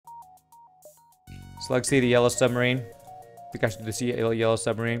Slug C, the yellow submarine. I think I should do the yellow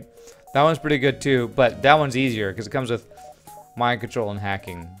submarine. That one's pretty good too, but that one's easier because it comes with mind control and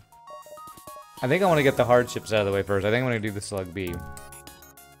hacking. I think I want to get the hardships out of the way first. I think I'm going to do the Slug B.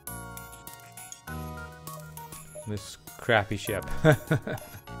 This crappy ship.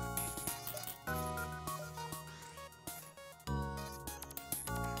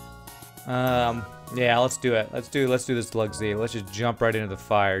 Yeah, let's do it. Let's do this Slug Z. Let's just jump right into the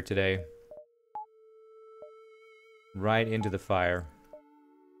fire today. Right into the fire.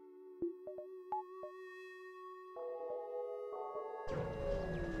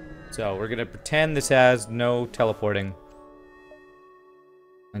 So we're gonna pretend this has no teleporting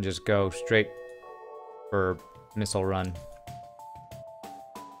and just go straight for missile run.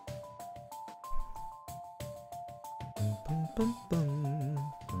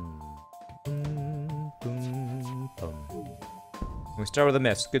 We start with a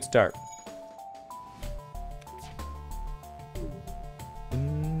miss. Good start.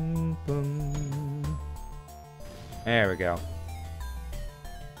 There we go.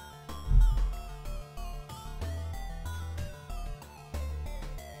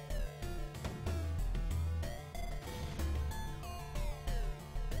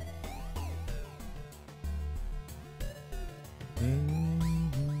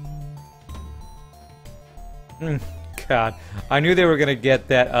 God, I knew they were gonna get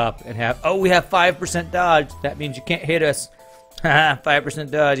that up and have. Oh, we have 5% dodge. That means you can't hit us. 5%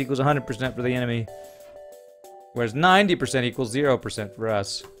 dodge equals 100% for the enemy. Whereas 90% equals 0% for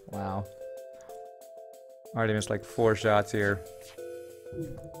us. Wow. Already missed like 4 shots here.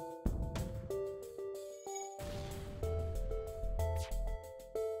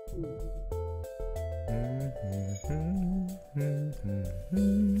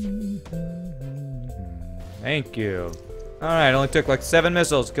 Thank you. Alright, only took like 7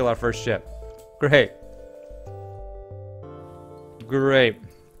 missiles to kill our first ship. Great. Great.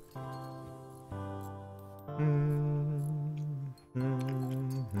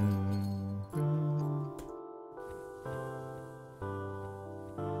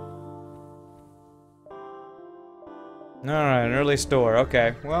 Alright, an early store.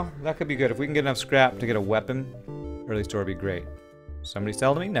 Okay, well, that could be good. If we can get enough scrap to get a weapon, early store would be great. Somebody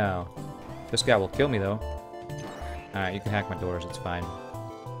sell to me? No. This guy will kill me, though. Alright, you can hack my doors. It's fine.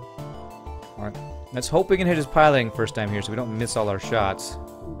 Alright. Let's hope we can hit his piloting first time here so we don't miss all our shots.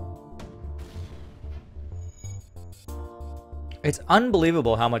 It's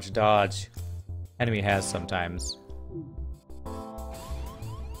unbelievable how much dodge enemy has sometimes.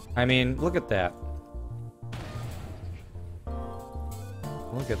 I mean, look at that.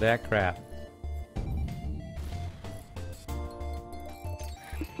 Look at that crap.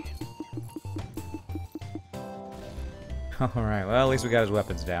 Alright, well, at least we got his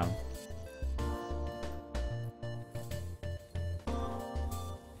weapons down.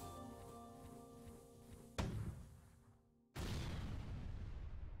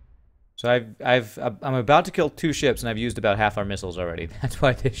 So I'm about to kill 2 ships and I've used about half our missiles already. That's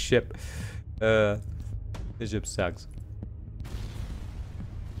why this ship sucks.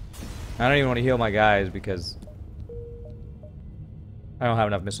 I don't even want to heal my guys because I don't have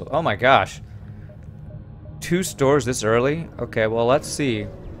enough missiles. Oh my gosh. 2 stores this early? Okay, well, let's see.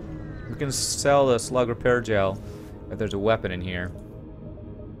 We can sell the slug repair gel if there's a weapon in here.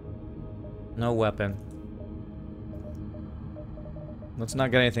 No weapon. Let's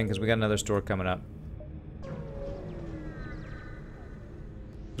not get anything because we got another store coming up.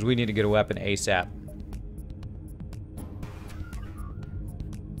 Because we need to get a weapon ASAP.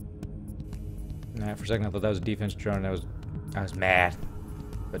 Nah, for a second I thought that was a defense drone and I was mad.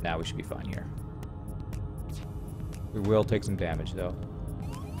 But now we should be fine here. We will take some damage, though.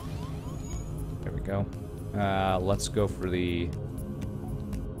 There we go. Let's go for the...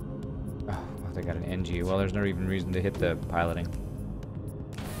 Oh, they got an NG. Well, there's no even reason to hit the piloting.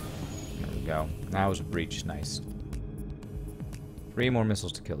 There we go. That was a breach. Nice. 3 more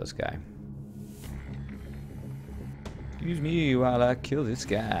missiles to kill this guy. Excuse me while I kill this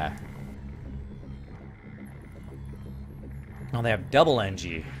guy. Oh, they have double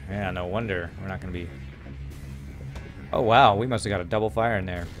NG. Yeah, no wonder. We're not going to be... Oh, wow. We must have got a double fire in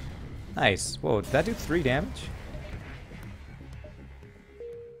there. Nice. Whoa, did that do 3 damage?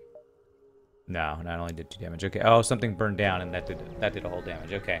 No, that only did 2 damage. Okay. Oh, something burned down and that did a whole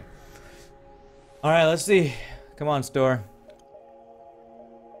damage. Okay. Alright, let's see. Come on, store.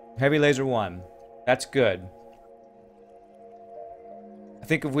 Heavy laser 1. That's good. I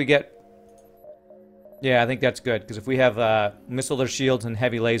think if we get... Yeah, I think that's good. Because if we have missile or shields and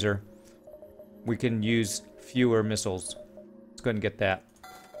heavy laser, we can use fewer missiles. Let's go ahead and get that.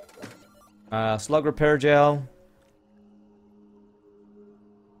 Slug repair gel.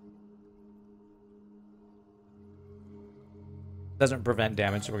 Doesn't prevent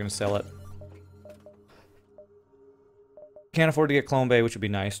damage, so we're gonna sell it. Can't afford to get Clone Bay, which would be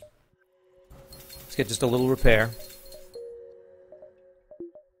nice. Let's get just a little repair.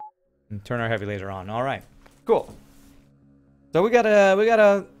 And turn our heavy laser on. Alright. Cool. So we got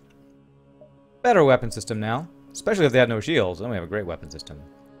a better weapon system now. Especially if they have no shields. Then we have a great weapon system.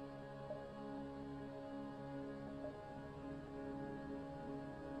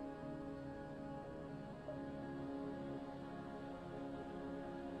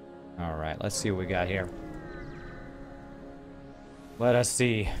 Alright, let's see what we got here. Let us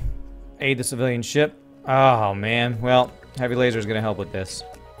see. Aid the civilian ship. Oh, man. Well, heavy laser is going to help with this.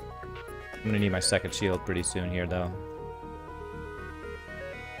 I'm going to need my second shield pretty soon here, though.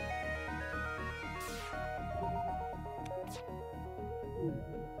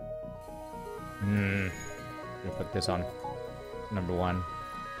 I'm going to put this on number 1.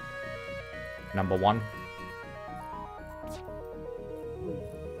 Number 1.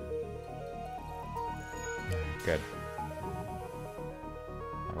 Good.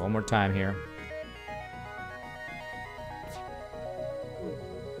 One more time here.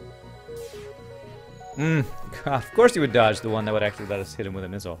 Of course he would dodge the one that would actually let us hit him with a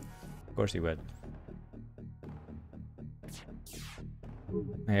missile. Of course he would.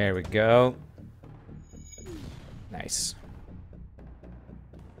 There we go. Nice.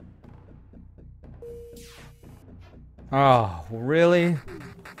 Oh, really?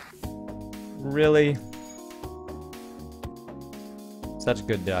 Really? Such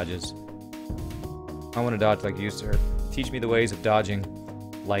good dodges. I want to dodge like you, sir. Teach me the ways of dodging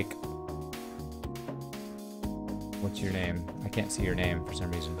like... What's your name? I can't see your name for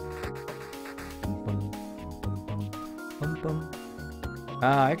some reason.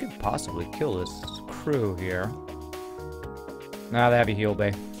 I could possibly kill this crew here. Nah, they have a heal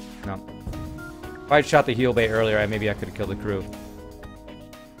bay. No. If I'd shot the heal bay earlier, maybe I could have killed the crew.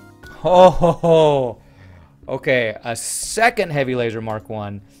 Oh, ho, ho. Okay, a second heavy laser Mark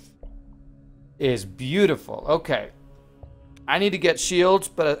 1 is beautiful. Okay. I need to get shields,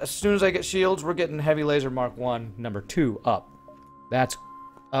 but as soon as I get shields, we're getting heavy laser Mark 1 number 2 up. That's...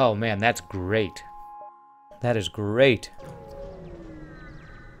 Oh, man, that's great. That is great.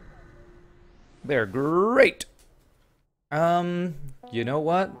 They're great. You know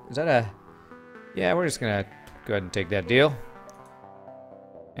what? Is that a... Yeah, we're just gonna go ahead and take that deal.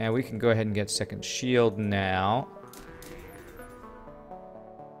 And we can go ahead and get second shield now.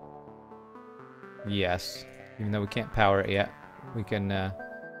 Yes. Even though we can't power it yet. We can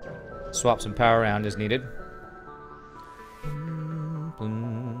swap some power around as needed.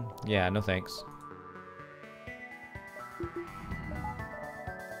 Yeah, no thanks.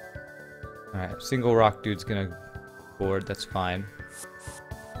 Alright, single rock dude's gonna board, that's fine.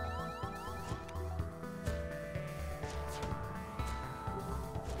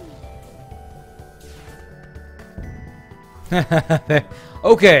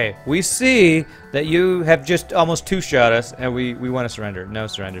 Okay, we see that you have just almost two-shot us, and we want to surrender. No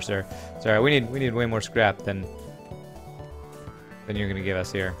surrender, sir. Sorry, we need way more scrap than you're gonna give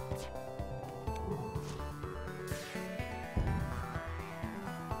us here.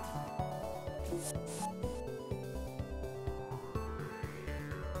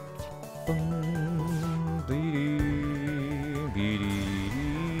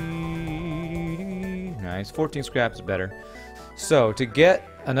 Nice, 14 scraps is better. So, to get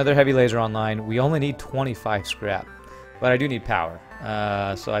another heavy laser online, we only need 25 scrap. But I do need power.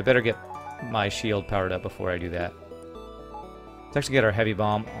 So I better get my shield powered up before I do that. Let's actually get our heavy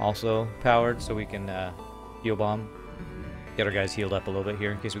bomb also powered so we can heal bomb. Get our guys healed up a little bit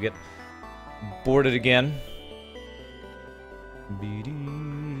here in case we get boarded again.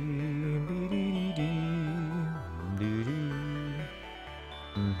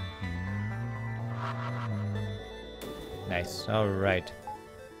 Nice. All right.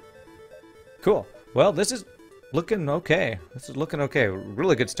 Cool. Well, this is looking okay. This is looking okay.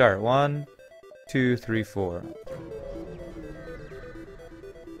 Really good start. 1, 2, 3, 4.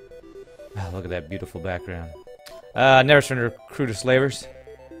 Oh, look at that beautiful background. Never surrender crew to slavers.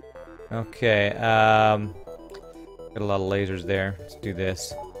 Okay. Got a lot of lasers there. Let's do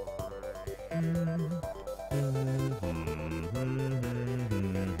this.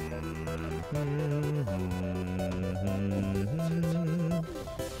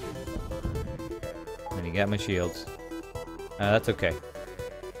 And you got my shields. That's okay.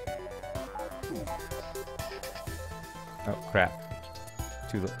 Oh crap!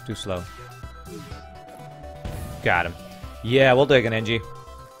 Too slow. Got him. Yeah, we'll take an NG.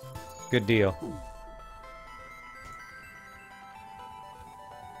 Good deal.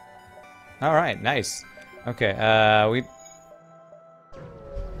 Alright, nice. Okay, I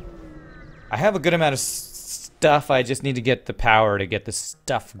have a good amount of stuff. I just need to get the power to get the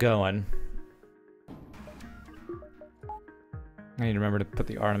stuff going. I need to remember to put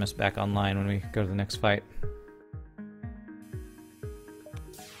the Artemis back online when we go to the next fight.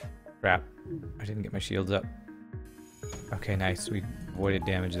 Crap. I didn't get my shields up. Okay, nice. We avoided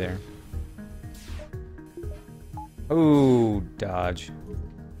damage there. Oh, dodge.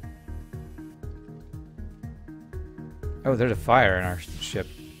 Oh, there's a fire in our ship.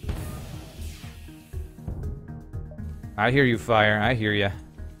 I hear you, fire. I hear ya.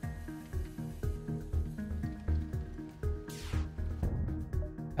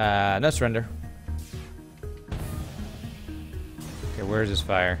 No surrender. Okay, where's this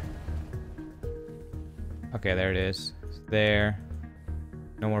fire? Okay, there it is. It's there.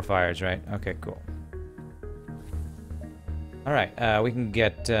 No more fires, right? Okay, cool. Alright, we can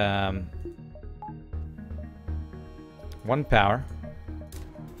get 1 power.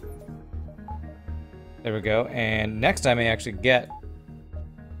 There we go. And next I may actually get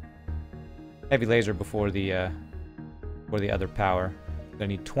heavy laser before the other power. I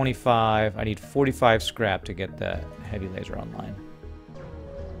need 25. I need 45 scrap to get the heavy laser online.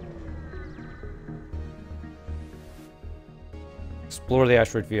 Explore the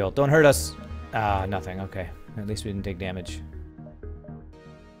asteroid field. Don't hurt us. Ah, nothing. Okay. At least we didn't take damage.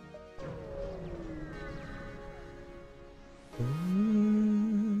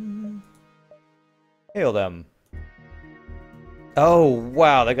 Hail them. Oh,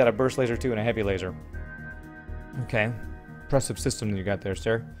 wow. They got a burst laser too and a heavy laser. Okay. Impressive system you got there,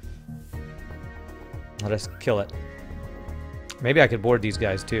 sir. Let us kill it. Maybe I could board these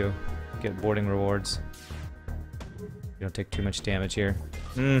guys too. Get boarding rewards. You don't take too much damage here.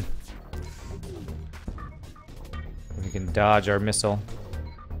 We can dodge our missile.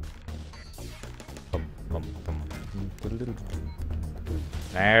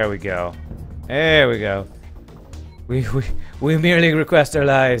 There we go. There we go. We merely request our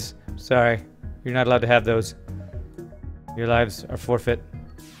lives. Sorry. You're not allowed to have those. Your lives are forfeit.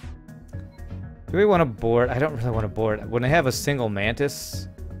 Do we want to board? I don't really want to board. When I have a single mantis...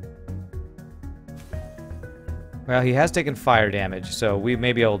 Well, he has taken fire damage, so we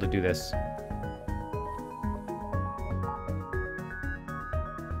may be able to do this.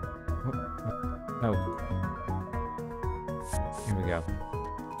 No. Here we go.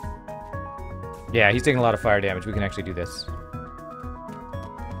 Yeah, he's taking a lot of fire damage. We can actually do this.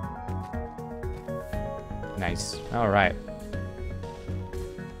 Nice. All right.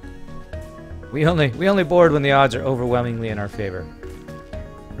 We only board when the odds are overwhelmingly in our favor.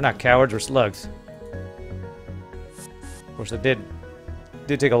 We're not cowards, we're slugs. Of course, it did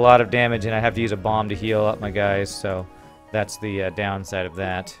take a lot of damage, and I have to use a bomb to heal up my guys, so that's the downside of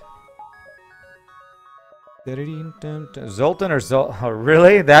that. Zoltan or Oh,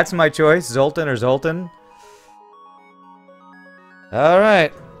 really? That's my choice? Zoltan or Zoltan?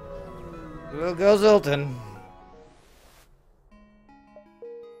 Alright. We'll go Zoltan.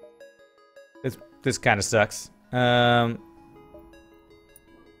 This kind of sucks. We'll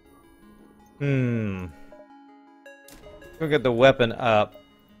get the weapon up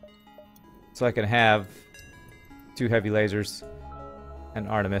so I can have 2 heavy lasers and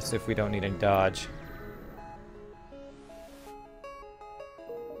Artemis if we don't need any dodge.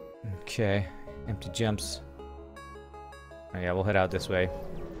 Okay, empty jumps. Oh yeah, we'll head out this way.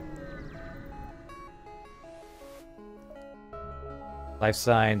 Life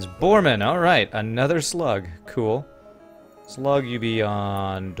signs, Borman. All right, another slug. Cool. Slug, you be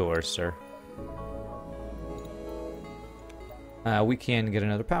on doors, sir. We can get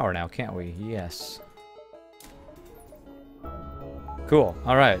another power now, can't we? Yes. Cool.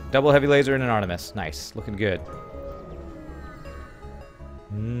 All right, double heavy laser and an Artemis. Nice, looking good.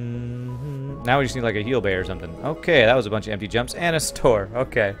 Now we just need like a heal bay or something. Okay, that was a bunch of empty jumps and a store.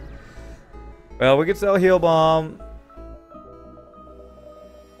 Okay. Well, we could sell heal bomb.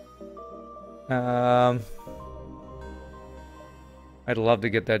 I'd love to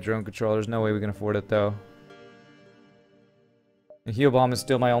get that drone controller. There's no way we can afford it though. The heal bomb is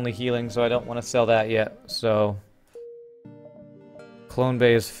still my only healing, so I don't want to sell that yet. So clone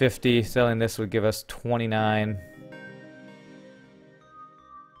bay is 50. Selling this would give us 29.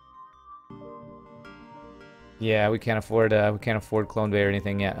 Yeah, we can't afford clone bay or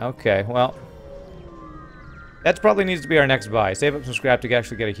anything yet. Okay, well, that probably needs to be our next buy. Save up some scrap to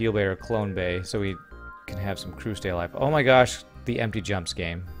actually get a heal bay or a clone bay, so we can have some crew stay alive. Oh my gosh, the empty jumps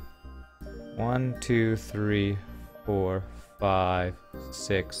game. 1, 2, 3, 4, 5,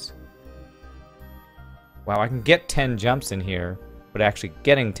 6, Wow, I can get 10 jumps in here, but actually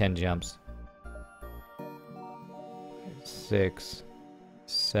getting 10 jumps. 6,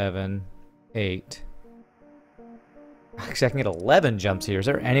 7, 8. Actually, I can get 11 jumps here. Is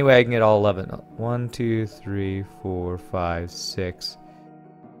there any way I can get all 11? 1, 2, 3, 4, 5, 6.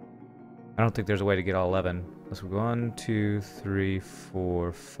 I don't think there's a way to get all 11. Let's go 1, 2, 3,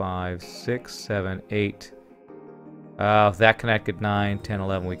 4, 5, 6, 7, 8. If that connected 9, 10,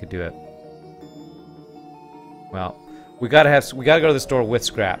 11, we could do it. Well, we gotta go to the store with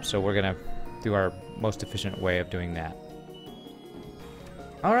scrap, so we're gonna do our most efficient way of doing that.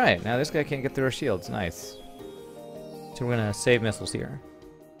 All right, now this guy can't get through our shields. Nice. So we're gonna save missiles here.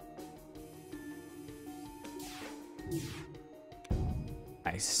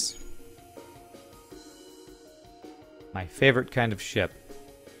 Nice. My favorite kind of ship.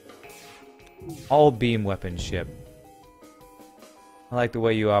 All beam weapon ship. I like the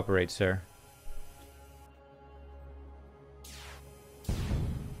way you operate, sir.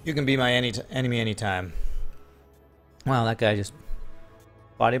 You can be my enemy anytime. Wow, that guy just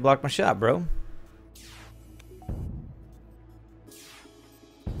body blocked my shot, bro.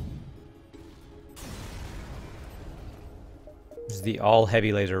 This is the all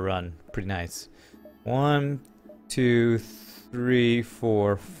heavy laser run. Pretty nice. 1, 2, 3,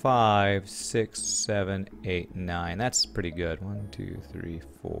 4, 5, 6, 7, 8, 9. That's pretty good. 1, 2, 3,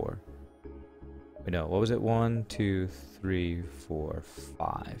 4. Wait, no, what was it? 1, 2, 3, 4,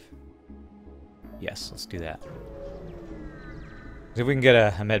 5. Yes, let's do that. If we can get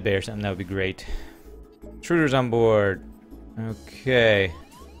a med bay or something, that would be great. Intruders on board. Okay.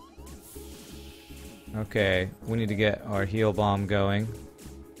 Okay, we need to get our heal bomb going.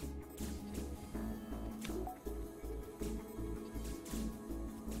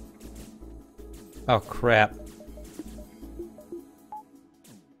 Oh, crap.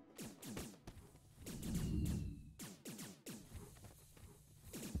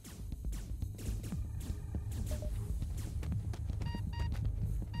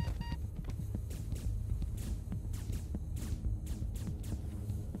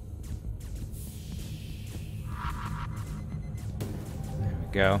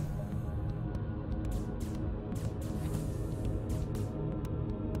 Go.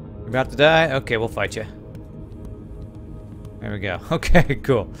 You're about to die? Okay, we'll fight you. There we go. Okay,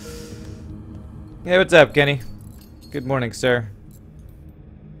 cool. Hey, what's up, Kenny? Good morning, sir.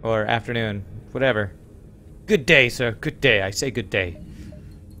 Or afternoon. Whatever. Good day, sir. Good day. I say good day.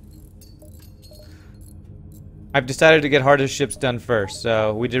 I've decided to get hardest ships done first.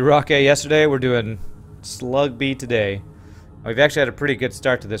 So, we did Rock A yesterday. We're doing Slug B today. We've actually had a pretty good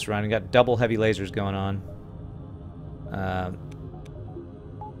start to this run. We got double heavy lasers going on.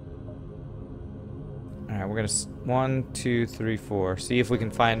 Alright, we're gonna 1, 2, 3, 4. See if we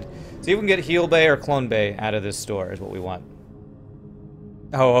can get heal bay or clone bay out of this store is what we want.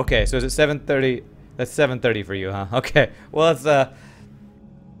 Oh, okay. So is it 7:30? That's 7:30 for you, huh? Okay. Well,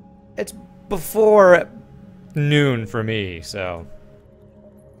 it's before noon for me, so.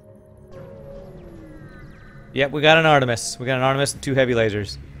 Yep, we got an Artemis. We got an Artemis and 2 heavy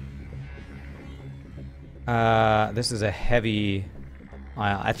lasers. This is a heavy.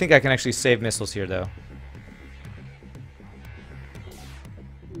 I think I can actually save missiles here, though.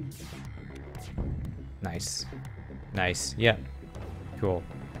 Nice. Nice. Yep. Cool.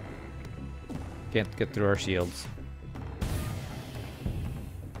 Can't get through our shields.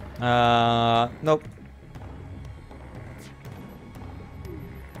 Nope.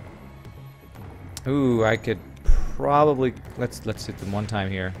 Ooh, I could probably let's hit them one time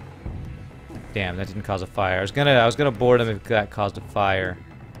here. Damn, that didn't cause a fire. I was gonna board them if that caused a fire.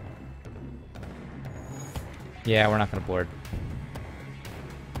 Yeah, we're not gonna board.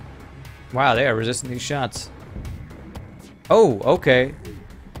 Wow, they are resisting these shots. Oh, okay.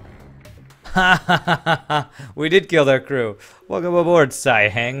 Ha ha ha ha! We did kill their crew. Welcome aboard, Sai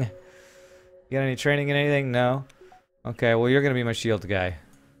Heng. You got any training in anything? No. Okay, well you're gonna be my shield guy.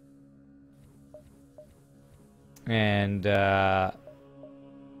 And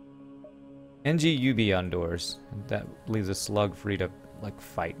NGUB on doors. That leaves a slug free to like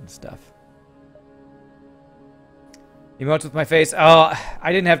fight and stuff. Emotes with my face. Oh,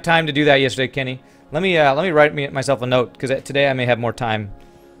 I didn't have time to do that yesterday, Kenny. Let me write myself a note because today I may have more time.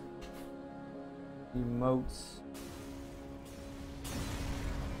 Emotes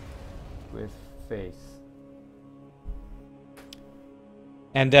with face.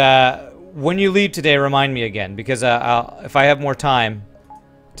 And when you leave today, remind me again, because if I have more time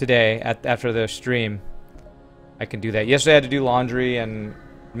today after the stream, I can do that. Yesterday I had to do laundry and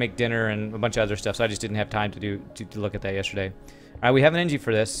make dinner and a bunch of other stuff, so I just didn't have time to look at that yesterday. All right, we have an NG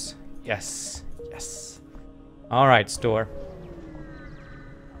for this. Yes, yes. Alright, store.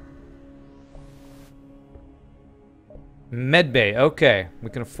 Medbay, okay. We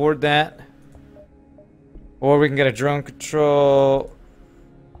can afford that. Or we can get a drone control.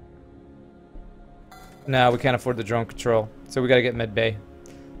 No, we can't afford the drone control. So we gotta get medbay.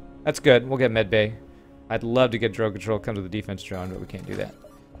 That's good, we'll get medbay. I'd love to get drone control, come to the defense drone, but we can't do that.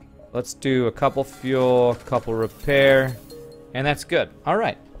 Let's do a couple fuel, a couple repair, and that's good.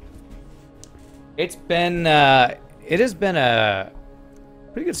 Alright. It has been a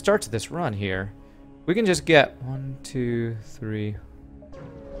pretty good start to this run here. We can just get 1, 2, 3.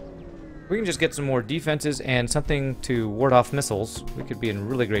 We can just get some more defenses and something to ward off missiles. We could be in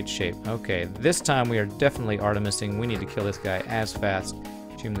really great shape. Okay, this time we are definitely Artemising. We need to kill this guy as fast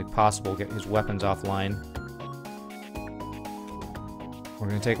as humanly possible. Get his weapons offline. We're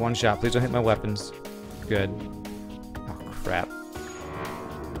gonna take one shot. Please don't hit my weapons. Good. Oh crap.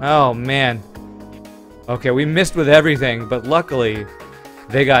 Oh man. Okay, we missed with everything, but luckily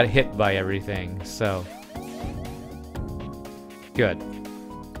they got hit by everything, so good.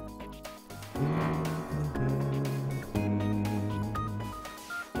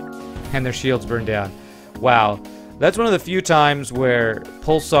 And their shields burned down. Wow. That's one of the few times where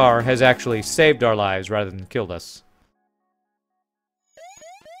Pulsar has actually saved our lives rather than killed us.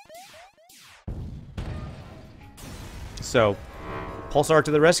 So, Pulsar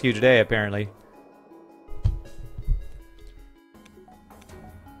to the rescue today, apparently.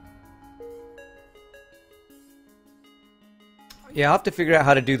 Yeah, I'll have to figure out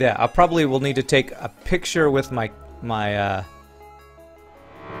how to do that. I probably will need to take a picture with my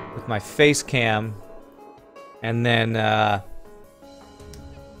face cam, and then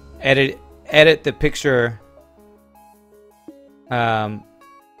edit the picture to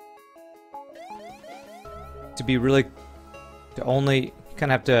be really you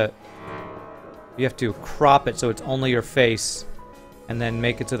kind of have to crop it so it's only your face, and then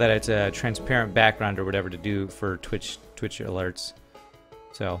make it so that it's a transparent background or whatever to do for Twitch alerts.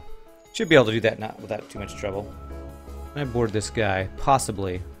 So should be able to do that without too much trouble. Can I board this guy?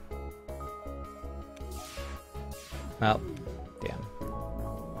 Possibly. Well, damn.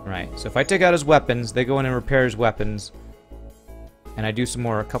 Right, so if I take out his weapons, they go in and repair his weapons, and I do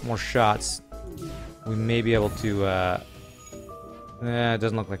a couple more shots, we may be able to, it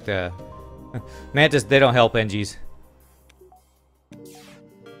doesn't look like the... Mantis, they don't help NGs.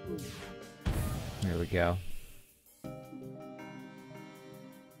 There we go.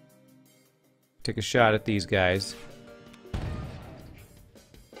 Take a shot at these guys.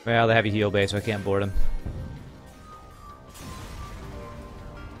 Well, they have a heal base, so I can't board them.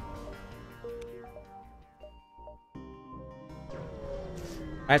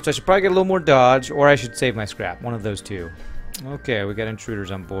 Alright, so I should probably get a little more dodge, or I should save my scrap. One of those two. Okay, we got intruders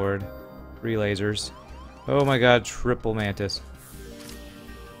on board. 3 lasers. Oh my god, triple mantis.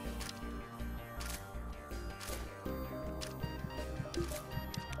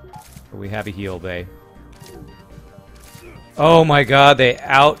 We have a heal bay. Oh my god,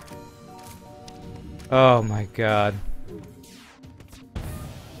 oh my god.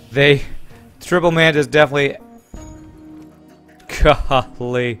 Triple mantis definitely...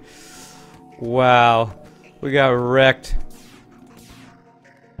 Golly. Wow. We got wrecked.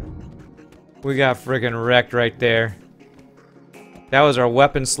 We got freaking wrecked right there. That was our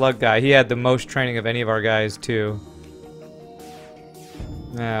weapon slug guy. He had the most training of any of our guys, too.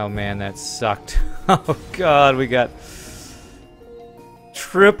 Oh man, that sucked. Oh god, we got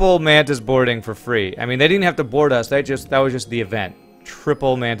triple mantis boarding for free. I mean, they didn't have to board us. That was just the event.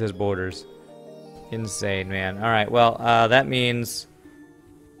 Triple mantis boarders. Insane, man. Alright, well, that means...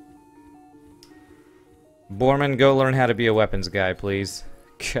 Borman, go learn how to be a weapons guy, please.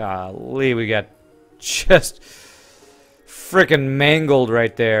 Golly, we got just frickin' mangled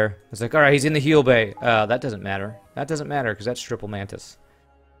right there. It's like, alright, he's in the heal bay. That doesn't matter. That doesn't matter, because that's triple mantis.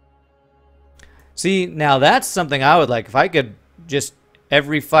 See, now that's something I would like. If I could just,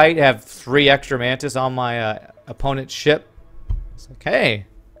 every fight, have 3 extra mantis on my opponent's ship. It's like, hey,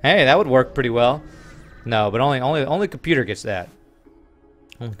 that would work pretty well. No, but only computer gets that.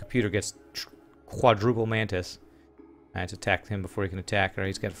 Only computer gets quadruple mantis. Let's attack him before he can attack. Alright,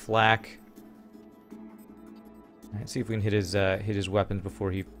 he's got flak. Let's see if we can hit his weapons before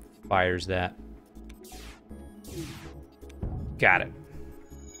he fires that. Got it.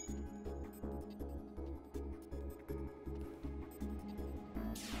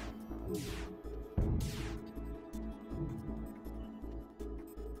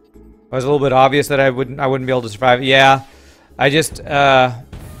 It was a little bit obvious that I wouldn't be able to survive. Yeah, I just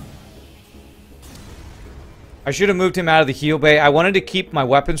I should have moved him out of the heal bay. I wanted to keep my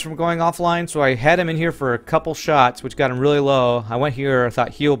weapons from going offline, so I had him in here for a couple shots, which got him really low. I went here, I thought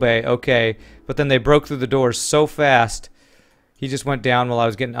heal bay, okay. But then they broke through the doors so fast, he just went down while I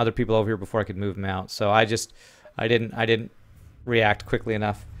was getting other people over here before I could move him out. So I didn't react quickly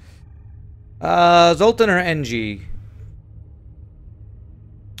enough. Zoltan or NG?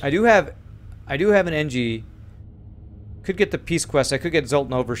 I do have an NG. Could get the peace quest. I could get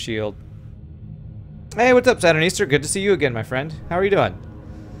Zoltan Overshield. Hey, what's up, Saturn Easter? Good to see you again, my friend. How are you doing?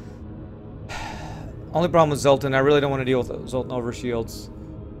 Only problem with Zoltan, I really don't want to deal with Zoltan Overshields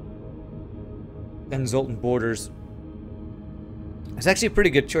and Zoltan Borders. It's actually a pretty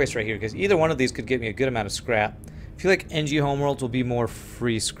good choice right here, because either one of these could get me a good amount of scrap. I feel like NG Homeworlds will be more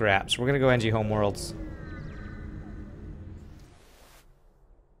free scrap, so we're going to go NG Homeworlds.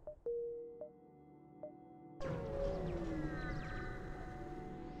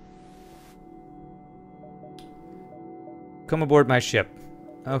 Come aboard my ship.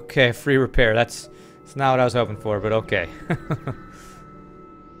 Okay, free repair. That's not what I was hoping for, but okay.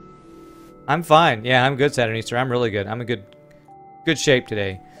 I'm fine. Yeah, I'm good, Saturn Easter. I'm really good. I'm in good shape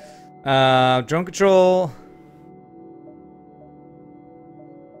today. Drone control.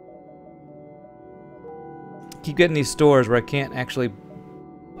 Keep getting these stores where I can't actually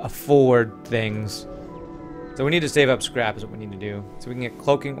afford things. So we need to save up scrap is what we need to do. So we can get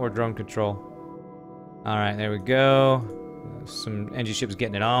cloaking or drone control. Alright, there we go. Some NG ships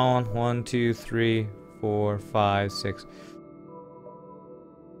getting it on. 1, 2, 3, 4, 5, 6.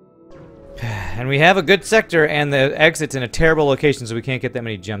 And we have a good sector, and the exit's in a terrible location, so we can't get that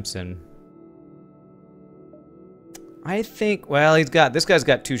many jumps in. I think, well, this guy's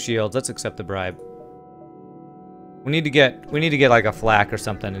got 2 shields. Let's accept the bribe. We need to get like a flak or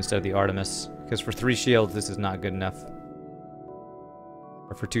something instead of the Artemis, because for 3 shields, this is not good enough.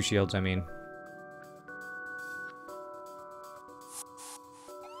 Or for 2 shields, I mean.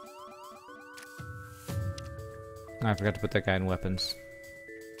 Oh, I forgot to put that guy in weapons.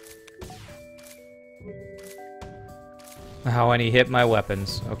 Oh, and he hit my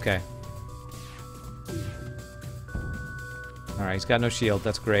weapons. Okay. Alright, he's got no shield.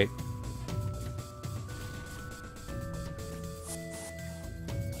 That's great.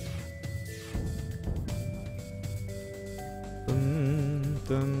 Dun,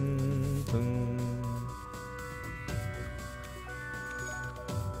 dun, dun.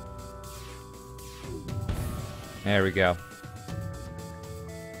 There we go.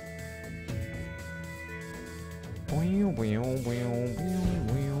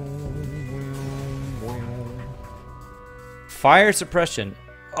 Fire suppression.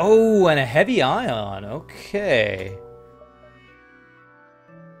 Oh, and a heavy ion. Okay.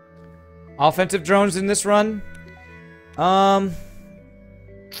 Offensive drones in this run?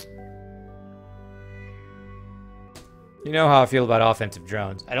 You know how I feel about offensive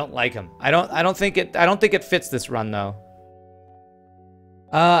drones. I don't like them. I don't think it fits this run though.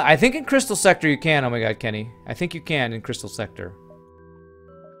 I think in Crystal Sector you can. Oh my god, Kenny. I think you can in Crystal Sector.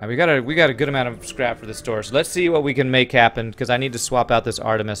 We got a good amount of scrap for the store. So let's see what we can make happen, because I need to swap out this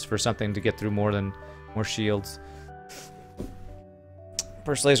Artemis for something to get through more shields.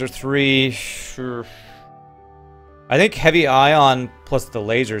 Burst laser 3, sure. I think heavy ion plus the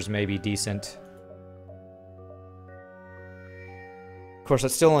lasers may be decent. Of course, that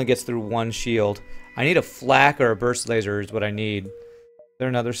still only gets through 1 shield. I need a flak or a burst laser is what I need. Is there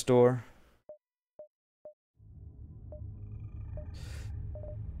another store?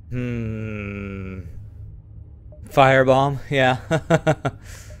 Firebomb, yeah.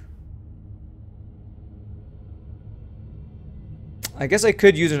 I guess I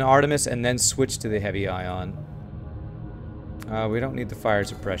could use an Artemis and then switch to the heavy ion. We don't need the fire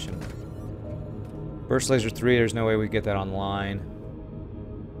suppression. Burst laser 3, there's no way we get that online.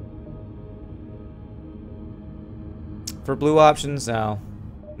 For blue options, no.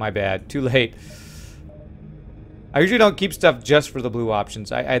 My bad. Too late. I usually don't keep stuff just for the blue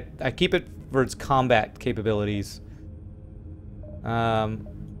options. I keep it for its combat capabilities. I'm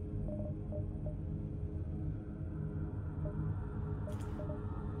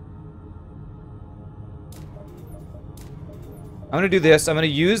gonna do this. I'm gonna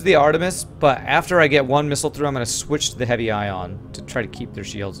use the Artemis, but after I get 1 missile through, I'm gonna switch to the heavy ion to try to keep their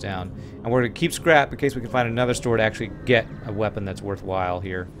shields down. And we're gonna keep scrap in case we can find another store to actually get a weapon that's worthwhile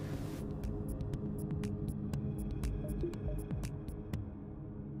here.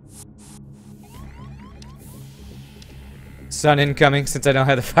 Sun incoming since I don't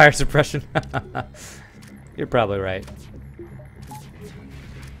have the fire suppression. You're probably right.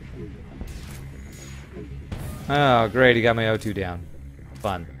 Oh, great, he got my O2 down.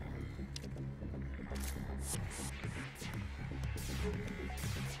 Fun.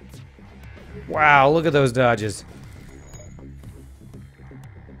 Wow, look at those dodges.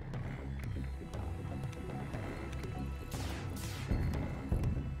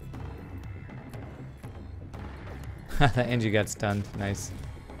 That engine got stunned. Nice.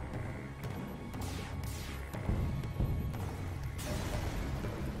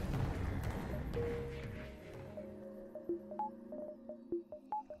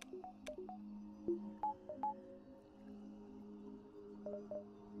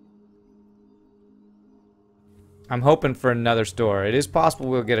 I'm hoping for another store. It is possible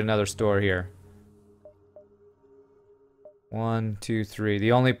we'll get another store here. 1, 2, 3.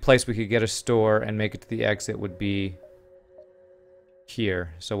 The only place we could get a store and make it to the exit would be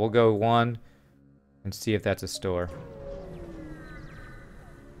here. So we'll go 1 and see if that's a store.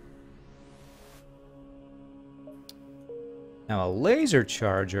 Now a laser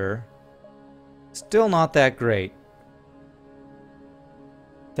charger, still not that great.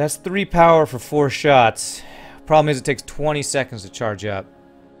 That's 3 power for 4 shots. Problem is it takes 20 seconds to charge up.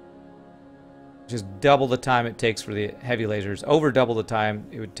 Just double the time it takes for the heavy lasers. Over double the time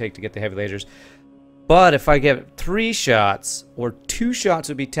it would take to get the heavy lasers. But if I get 3 shots, or 2 shots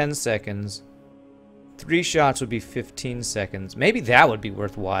would be 10 seconds, 3 shots would be 15 seconds. Maybe that would be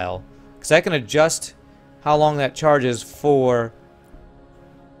worthwhile. Because I can adjust how long that charges for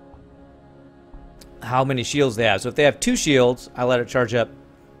how many shields they have. So if they have 2 shields, I let it charge up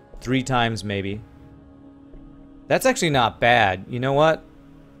 3 times maybe. That's actually not bad. You know what?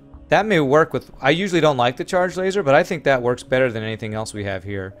 That may work with... I usually don't like the charge laser, but I think that works better than anything else we have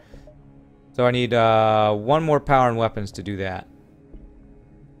here. So I need 1 more power and weapons to do that.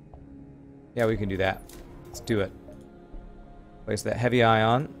 Yeah, we can do that. Let's do it. Place that heavy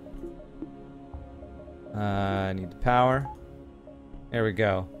ion. I need the power. There we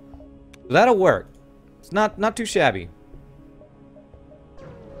go. So that'll work. It's not too shabby.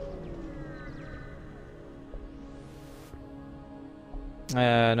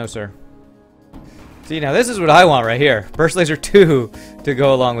 No sir. See, now this is what I want right here. Burst Laser 2 to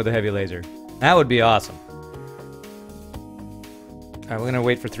go along with the heavy laser. That would be awesome. Alright, we're gonna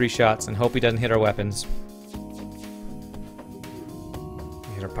wait for 3 shots and hope he doesn't hit our weapons.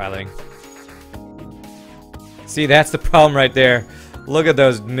 Hit our piloting. See, that's the problem right there. Look at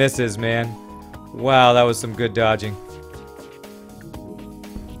those misses, man. Wow, that was some good dodging.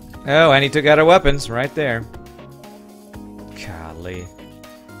 Oh, and he took out our weapons right there. Golly.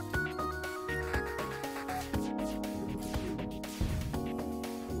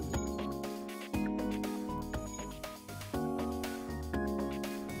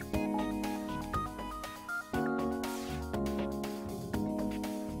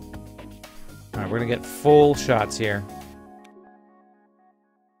 Alright, we're gonna get full shots here.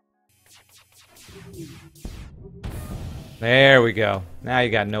 There we go. Now you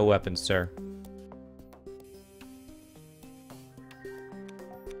got no weapons, sir.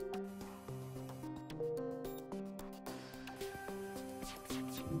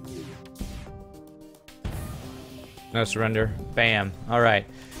 No surrender. Bam. Alright.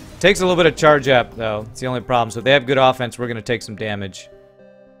 Takes a little bit of charge up, though. It's the only problem. So if they have good offense, we're going to take some damage.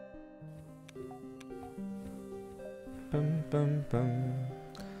 Bum, bum, bum.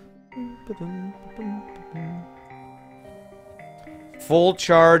 Full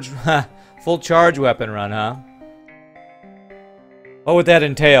charge, full charge weapon run, huh? What would that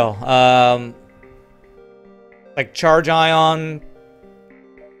entail? Like charge ion.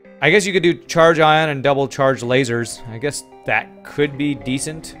 I guess you could do charge ion and double charge lasers. I guess that could be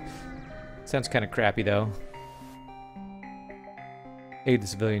decent. Sounds kind of crappy though. Aid the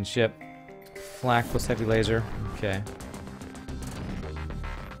civilian ship. Flak plus heavy laser. Okay.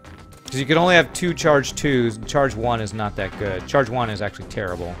 Because you can only have 2 charge 2s. Charge 1 is not that good. Charge 1 is actually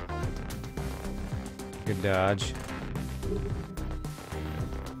terrible. Good dodge.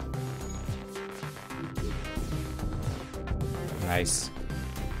 Nice.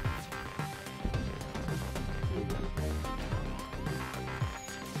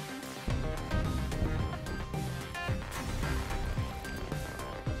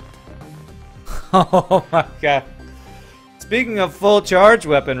 Oh my god. Speaking of full charge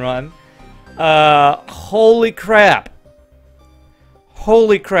weapon run, holy crap.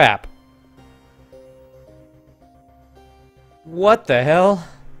 Holy crap. What the hell?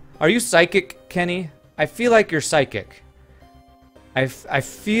 Are you psychic, Kenny? I feel like you're psychic. I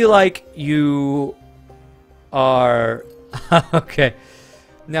feel like you are... Okay.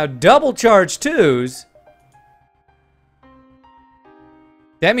 Now, double charge 2s...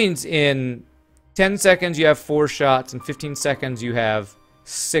 That means in 10 seconds you have 4 shots, and 15 seconds you have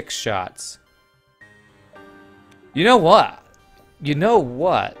 6 shots. You know what? You know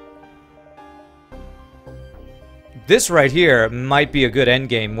what? this right here might be a good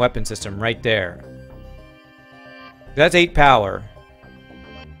endgame weapon system right there. That's 8 power.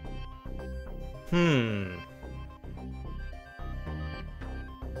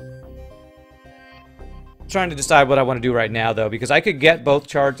 Trying to decide what I want to do right now, though, because I could get both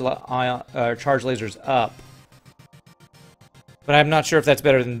charge lasers up, but I'm not sure if that's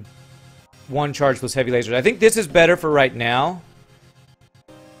better than one charge plus heavy lasers. I think this is better for right now.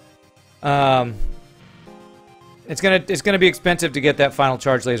 It's gonna be expensive to get that final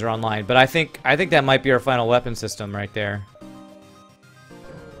charge laser online, but I think that might be our final weapon system right there.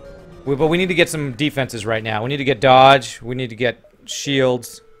 But we need to get some defenses right now. We need to get dodge. We need to get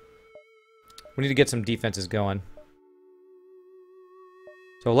shields. We need to get some defenses going.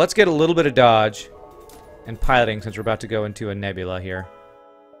 So let's get a little bit of dodge and piloting since we're about to go into a nebula here.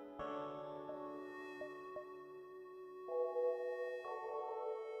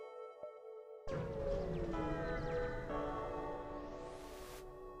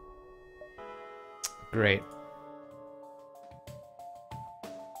 Great.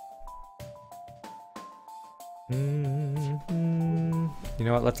 You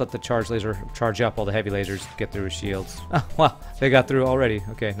know what? Let's let the charge laser charge up while the heavy lasers get through his shields. Oh, wow. They got through already.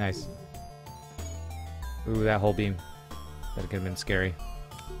 Okay, nice. Ooh, that whole beam. That could have been scary.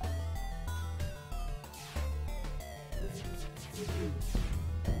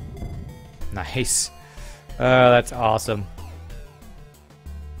 Nice. That's awesome.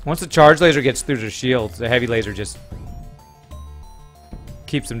 Once the charge laser gets through the shields, the heavy laser just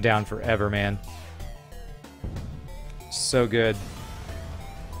keeps them down forever, man. So good.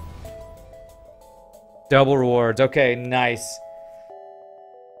 Double rewards. Okay, nice.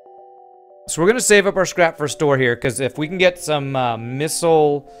 So we're going to save up our scrap for store here, because if we can get some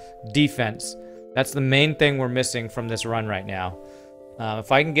missile defense, that's the main thing we're missing from this run right now.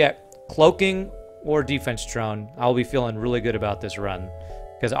 If I can get cloaking or defense drone, I'll be feeling really good about this run.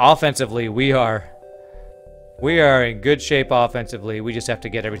 Because offensively, we are in good shape offensively. We just have to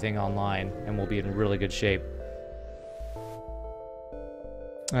get everything online, and we'll be in really good shape.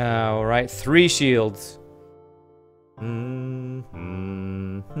 All right, 3 shields. All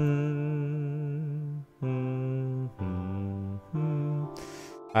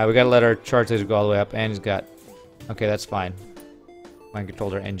right, we gotta let our charge laser go all the way up, and he's got. Okay, that's fine. Mind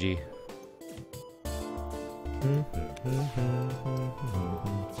controller NG.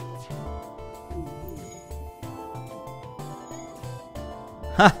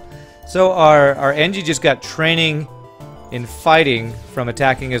 Huh. So our NG just got training in fighting from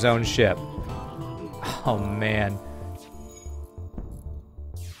attacking his own ship. Oh man.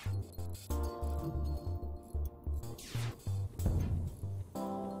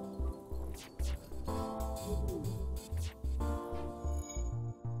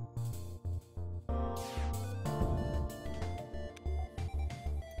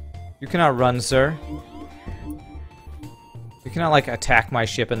 You cannot run, sir. You cannot, like, attack my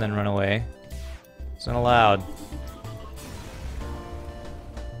ship and then run away. It's not allowed.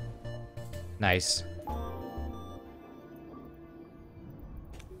 Nice.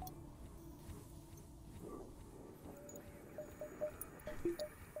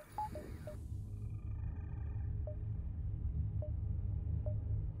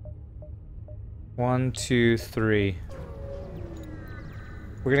 One, two, three.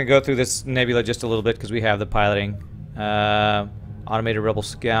 We're gonna go through this nebula just a little bit because we have the piloting. Automated Rebel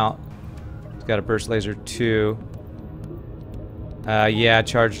Scout. It's got a burst laser 2. Yeah,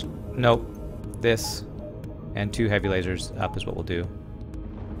 charge. Nope. This. And 2 heavy lasers up is what we'll do.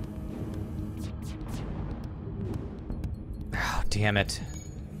 Oh, damn it.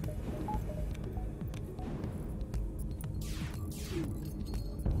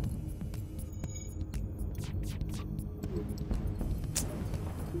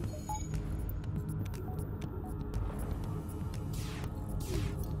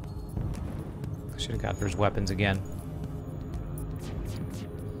 Should have got for his weapons again.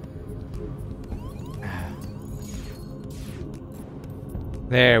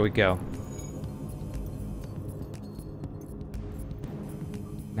 There we go.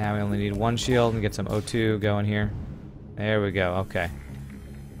 Now we only need 1 shield and get some O2 going here. There we go. Okay.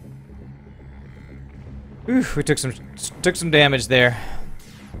 Oof, we took some damage there.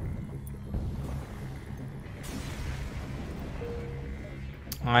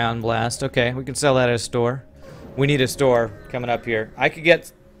 Ion Blast. Okay, we can sell that at a store. We need a store coming up here. I could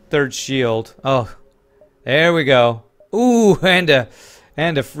get 3rd shield. Oh, there we go. Ooh, and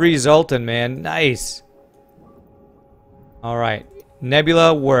a free Zoltan, man. Nice. All right,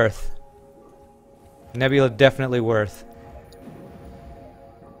 Nebula worth. Nebula definitely worth.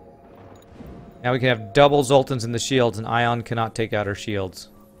 Now we can have double Zoltans in the shields, and Ion cannot take out our shields.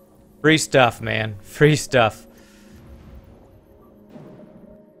 Free stuff, man. Free stuff.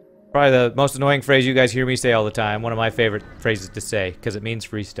 Probably the most annoying phrase you guys hear me say all the time. One of my favorite phrases to say, because it means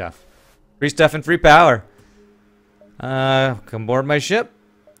free stuff. Free stuff and free power. Come board my ship.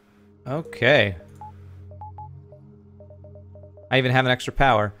 Okay. I even have an extra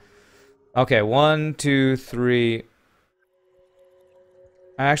power. Okay, 1, 2, 3.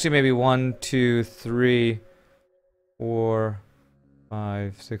 Actually, maybe 1, 2, 3, 4,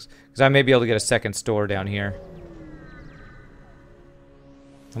 5, 6. Because I may be able to get a second store down here.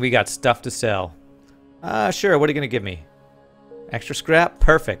 We got stuff to sell. Sure, what are you going to give me? Extra scrap?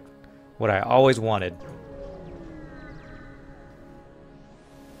 Perfect. What I always wanted.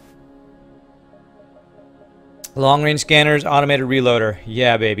 Long range scanners, automated reloader.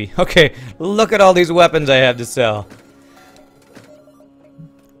 Yeah, baby. Okay, look at all these weapons I have to sell.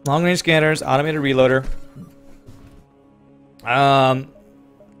 Long range scanners, automated reloader.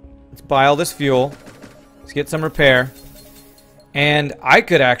 Let's buy all this fuel. Let's get some repair. And I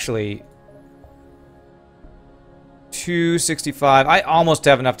could actually 265. I almost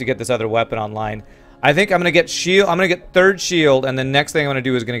have enough to get this other weapon online. I think I'm gonna get shield. I'm gonna get third shield, and the next thing I'm gonna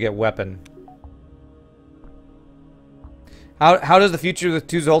do is gonna get weapon. How does the future with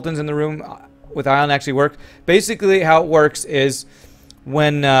 2 Zoltans in the room with Ion actually work? Basically, how it works is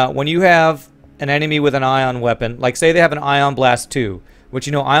when you have an enemy with an Ion weapon, like say they have an Ion Blast 2, which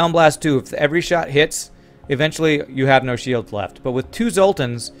you know Ion Blast 2, if every shot hits, eventually you have no shields left. But with 2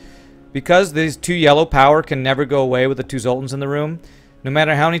 Zoltans, because these 2 yellow power can never go away with the 2 Zoltans in the room, no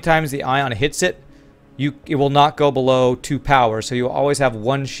matter how many times the Ion hits it, it will not go below 2 power, so you'll always have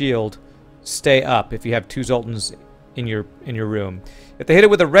 1 shield stay up if you have 2 Zoltans in your room. If they hit it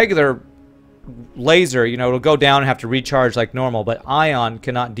with a regular laser, you know, it'll go down and have to recharge like normal, but Ion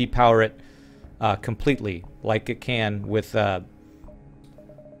cannot depower it completely like it can without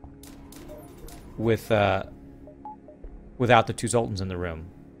the 2 Zoltans in the room.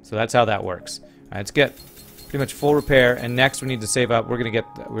 So that's how that works. All right, let's get pretty much full repair, and next we need to save up. We're gonna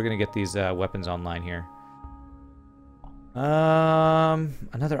get these weapons online here.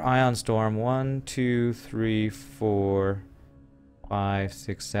 Another Ion Storm. 1, 2, 3, 4, 5,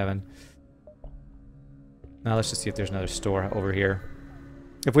 6, 7. Now let's just see if there's another store over here.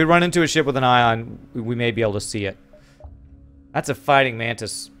 If we run into a ship with an Ion, we may be able to see it. That's a fighting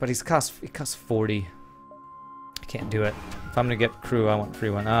mantis, but he costs 40. I can't do it. If I'm gonna get crew, I want free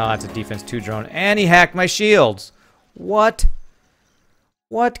one. Oh, that's a defense 2 drone, and he hacked my shields. What?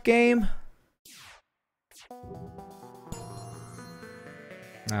 What game?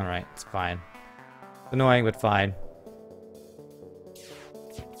 All right, it's fine. It's annoying, but fine.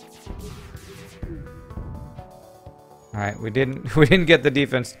 All right, we didn't get the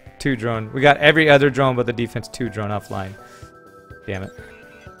defense 2 drone. We got every other drone but the defense 2 drone offline. Damn it.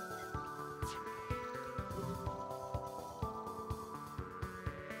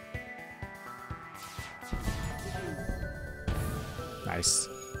 Nice.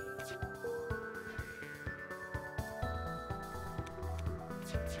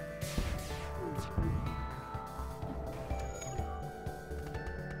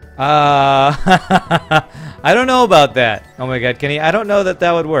 I don't know about that. Oh my god, Kenny, I don't know that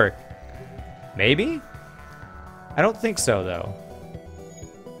that would work. Maybe? I don't think so, though.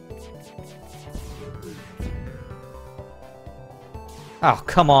 Oh,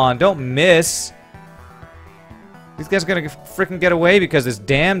 come on, don't miss. These guys are gonna freaking get away because this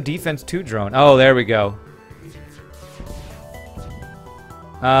damn defense 2 drone. Oh, there we go.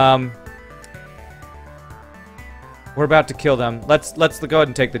 We're about to kill them. Let's go ahead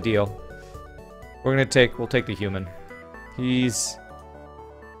and take the deal. We'll take the human. He's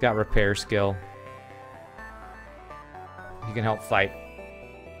got repair skill. He can help fight.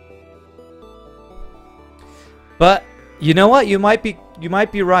 But you know what? You might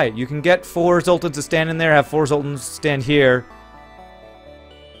be right. You can get 4 Zoltans to stand in there, have 4 Zoltans stand here.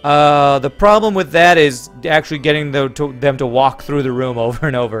 The problem with that is actually getting them to walk through the room over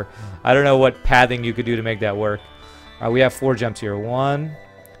and over. I don't know what pathing you could do to make that work. We have 4 jumps here. 1,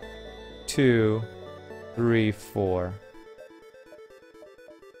 2, 3, 4.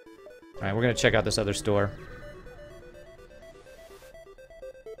 Alright, we're gonna check out this other store.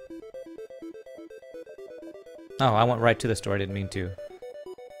 Oh, I went right to the store. I didn't mean to.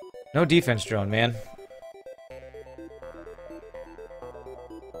 No defense drone, man.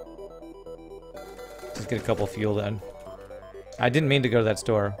 Just get a couple fuel then. I didn't mean to go to that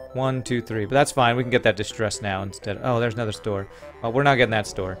store. 1, 2, 3. But that's fine. We can get that distress now instead. Oh, there's another store. Oh, we're not getting that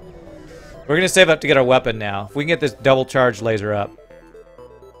store. We're going to save up to get our weapon now. If we can get this double charged laser up.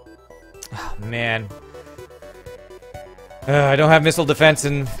 Oh, man. I don't have missile defense,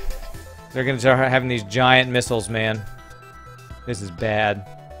 and they're gonna start having these giant missiles, man. This is bad.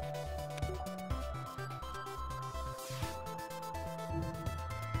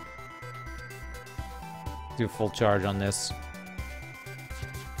 Do full charge on this.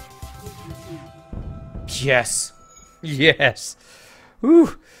 Yes. Yes.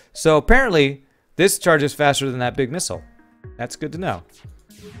 Whew. So apparently, this charges faster than that big missile. That's good to know.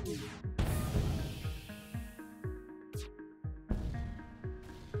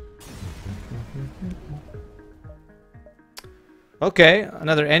 Okay,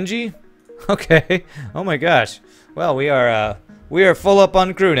 another NG? Okay. Oh my gosh. Well, we are full up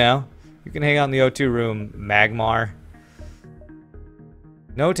on crew now. You can hang out in the O2 room, Magmar.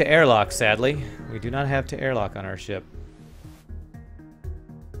 No to airlock, sadly. We do not have to airlock on our ship.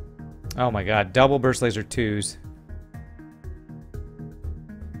 Oh my god, double burst laser 2s.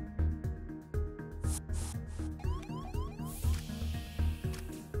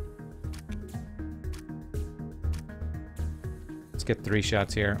 Let's get 3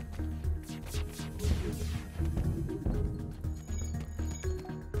 shots here.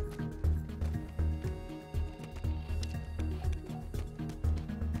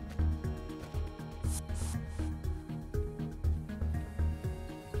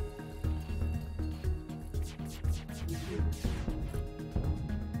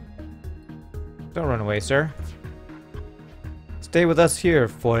 Don't run away, sir. Stay with us here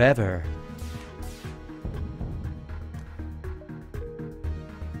forever.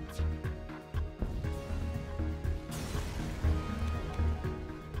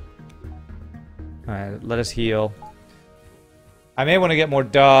 Alright, let us heal. I may want to get more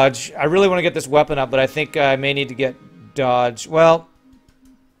dodge. I really want to get this weapon up, but I think I may need to get dodge. Well,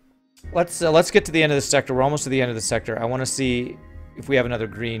 let's get to the end of the sector. We're almost to the end of the sector. I want to see if we have another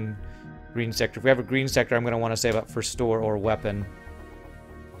green sector. If we have a green sector, I'm going to want to save up for store or weapon.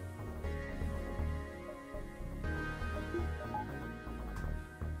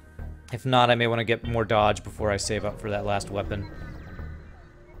 If not, I may want to get more dodge before I save up for that last weapon.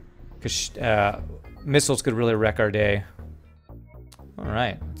 Because missiles could really wreck our day.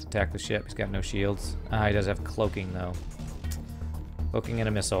 Alright, let's attack the ship. He's got no shields. He does have cloaking, though. Cloaking and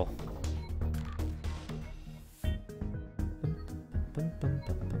a missile.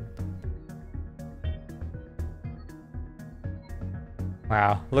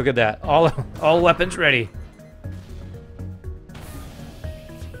 Wow, look at that. All weapons ready.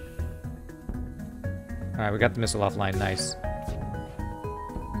 Alright, we got the missile offline. Nice.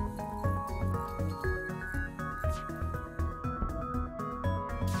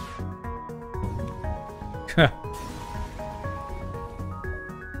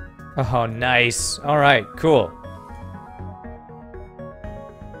 Oh, nice. Alright, cool.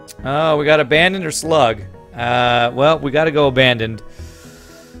 Oh, we got abandoned or slug? Well, we gotta go abandoned.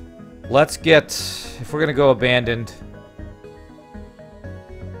 Let's get... If we're gonna go abandoned...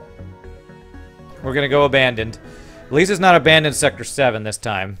 We're gonna go abandoned. At least it's not abandoned Sector 7 this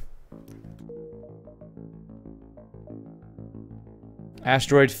time.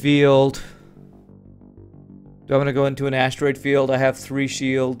 Asteroid field. Do I want to go into an asteroid field? I have 3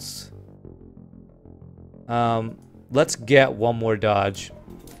 shields. Let's get one more dodge.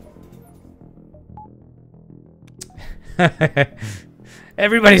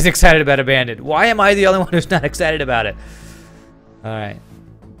 Everybody's excited about abandoned. Why am I the only one who's not excited about it? Alright.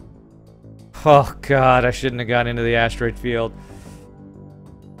 Oh god, I shouldn't have gone into the asteroid field.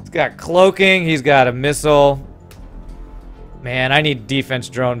 He's got cloaking, he's got a missile. Man, I need defense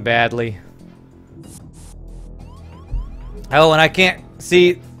drone badly. Oh, and I can't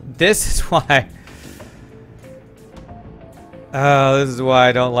see. This is why. Oh, this is why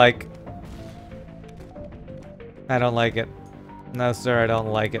I don't like. I don't like it. No, sir, I don't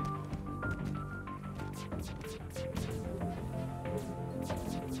like it.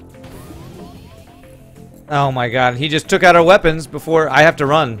 Oh my god, he just took out our weapons before. I have to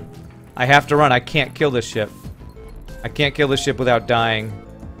run. I have to run. I can't kill this ship. I can't kill this ship without dying.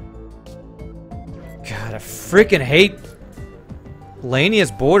 God, I freaking hate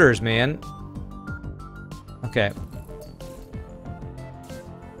Lanius borders, man. Okay.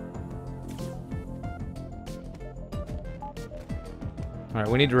 Alright,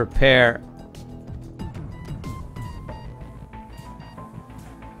 we need to repair.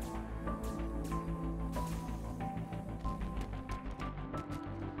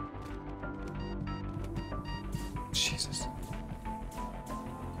 Jesus.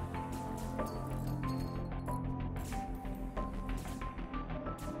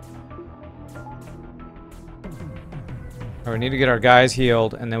 Or we need to get our guys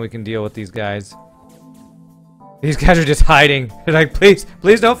healed, and then we can deal with these guys. These guys are just hiding. They're like, please,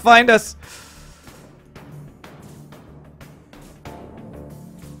 please don't find us.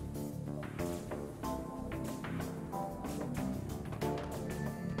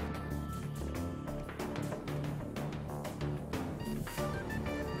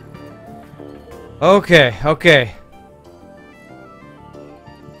 Okay, okay.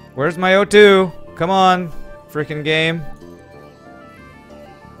 Where's my O2? Come on, freaking game.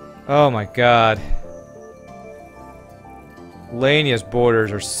 Oh my god. Lania's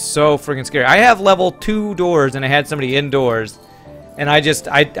borders are so freaking scary. I have level 2 doors and I had somebody indoors. And I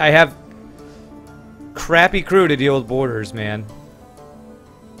have crappy crew to deal with borders, man.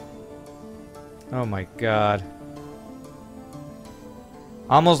 Oh my god.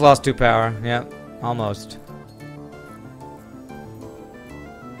 Almost lost 2 power. Yeah, almost.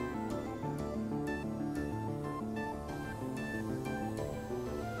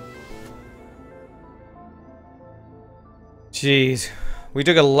 Jeez, we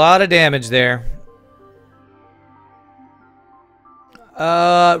took a lot of damage there.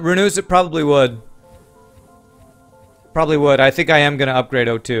 Renews it probably would. Probably would. I think I am gonna upgrade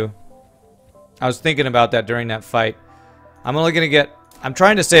O2. I was thinking about that during that fight. I'm only gonna get... I'm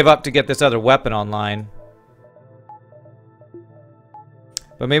trying to save up to get this other weapon online.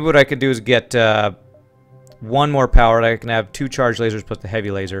 But maybe what I could do is get 1 more power. I can have 2 charge lasers plus the heavy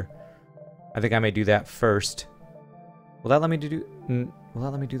laser. I think I may do that first. Will that let me do... will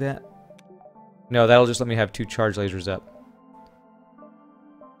that let me do that? No, that'll just let me have 2 charge lasers up.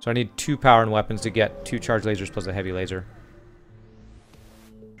 So I need 2 power and weapons to get 2 charge lasers plus a heavy laser.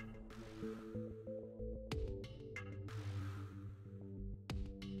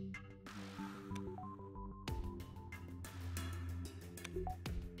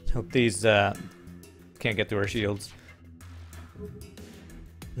 Hope these can't get through our shields.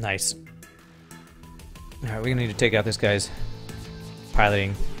 Nice. Alright, we're gonna need to take out this guy's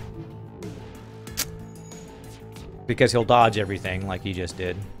piloting. Because he'll dodge everything like he just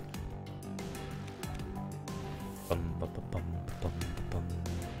did.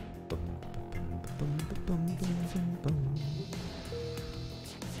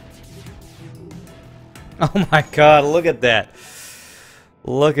 Oh my god, look at that.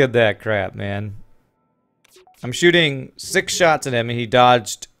 Look at that crap, man. I'm shooting 6 shots at him and he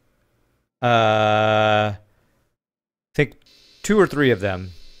dodged I think 2 or 3 of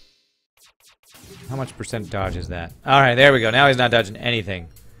them. How much percent dodge is that? Alright, there we go. Now he's not dodging anything.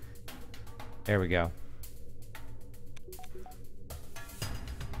 There we go.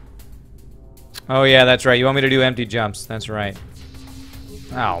 Oh yeah, that's right. You want me to do empty jumps. That's right.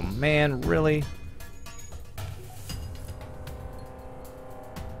 Oh man, really?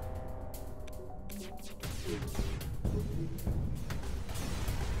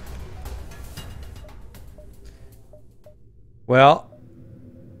 Well,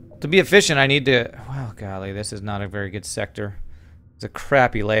 to be efficient, I need to... Well, golly, this is not a very good sector. It's a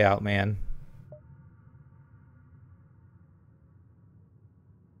crappy layout, man.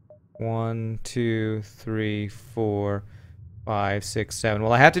 1, 2, 3, 4, 5, 6, 7.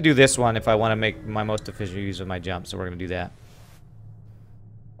 Well, I have to do this one if I want to make my most efficient use of my jump, so we're going to do that.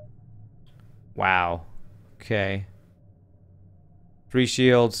 Wow. Okay. 3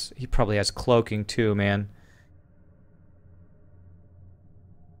 shields. He probably has cloaking too, man.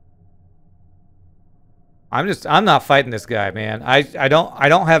 I'm not fighting this guy, man. I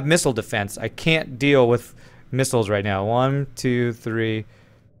don't have missile defense. I can't deal with missiles right now. 1, 2, 3,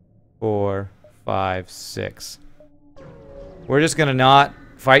 4, 5, 6. We're just gonna not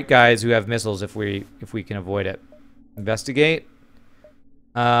fight guys who have missiles if we can avoid it. Investigate.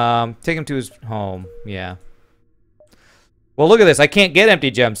 Take him to his home. Yeah. Well, look at this. I can't get empty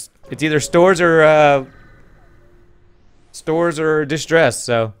jumps. It's either stores or distress.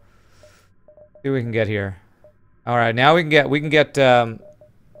 So, see what we can get here. All right, now we can get drone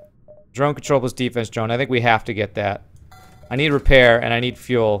control plus defense drone. I think we have to get that. I need repair and I need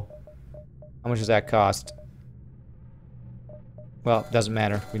fuel. How much does that cost? Well, doesn't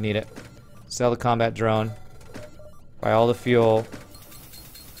matter. We need it. Sell the combat drone. Buy all the fuel.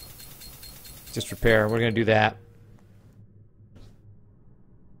 Just repair. We're gonna do that.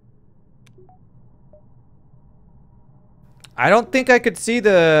 I don't think I could see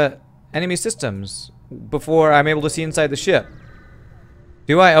the enemy systems before I'm able to see inside the ship.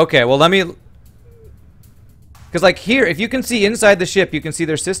 Do I? Okay, well let me... Because like here, if you can see inside the ship, you can see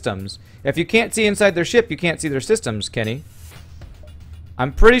their systems. If you can't see inside their ship, you can't see their systems, Kenny.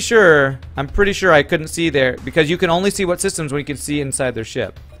 I'm pretty sure I couldn't see there, because you can only see what systems when you can see inside their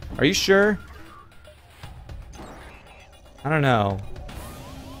ship. Are you sure? I don't know.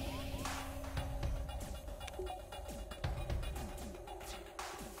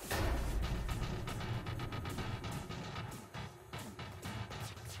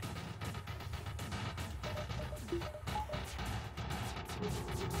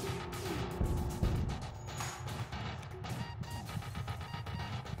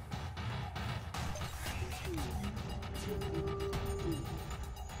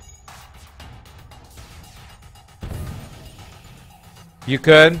 You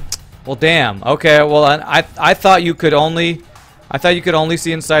could? Well, damn. Okay. Well, I thought you could only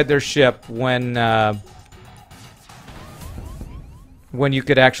see inside their ship when you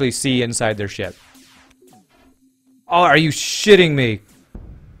could actually see inside their ship. Oh, are you shitting me?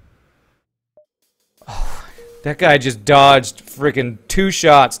 Oh, that guy just dodged freaking 2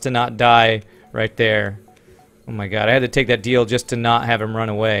 shots to not die right there. Oh my god, I had to take that deal just to not have him run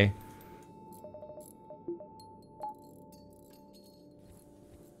away.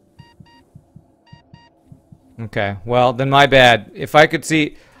 Okay, well, then my bad. If I could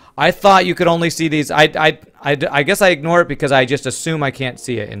see... I thought you could only see these... I guess I ignore it because I just assume I can't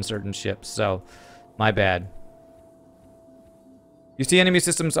see it in certain ships, so... My bad. You see enemy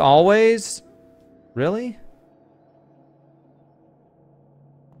systems always? Really?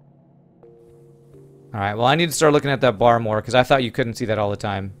 Alright, well, I need to start looking at that bar more, because I thought you couldn't see that all the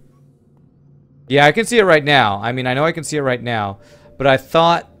time. Yeah, I can see it right now. I mean, I know I can see it right now, but I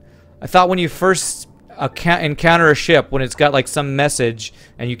thought when you first... encounter a ship when it's got like some message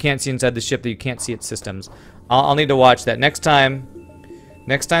and you can't see inside the ship that you can't see its systems. I'll need to watch that next time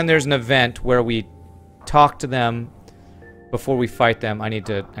there's an event where we talk to them before we fight them. I need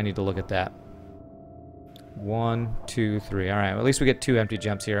to look at that. 1, 2, 3. All right, well, at least we get 2 empty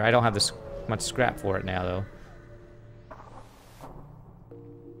jumps here. I don't have this much scrap for it now though.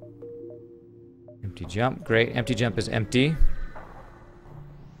 Empty jump, great. Empty jump is empty.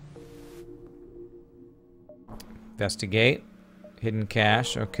 Investigate. Hidden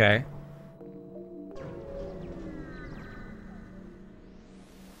cache, okay.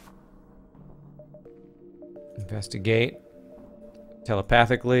 Investigate.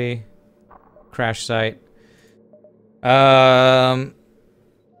 Telepathically. Crash site. A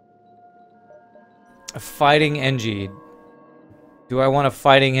fighting NG. Do I want a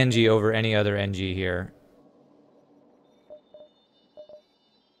fighting NG over any other NG here?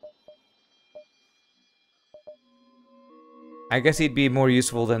 I guess he'd be more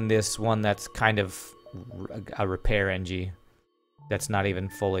useful than this one that's kind of a repair NG. That's not even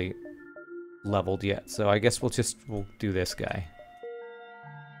fully leveled yet. So I guess we'll do this guy.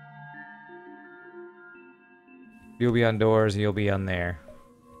 You'll be on doors, you'll be on there.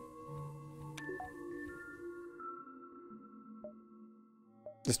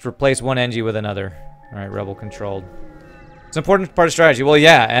 Just replace one NG with another. Alright, rebel controlled. It's an important part of strategy. Well,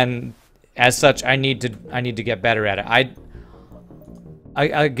 yeah, and as such, I need to get better at it.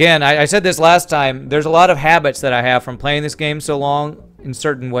 Again, I said this last time, there's a lot of habits that I have from playing this game so long in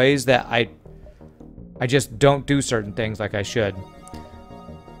certain ways that I just don't do certain things like I should.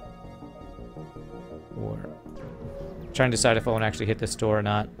 Or trying to decide if I want to actually hit this door or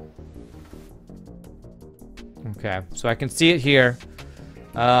not. Okay, so I can see it here,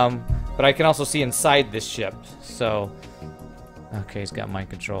 but I can also see inside this ship, so... Okay, he's got mind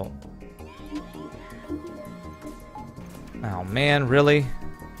control. Oh man, really?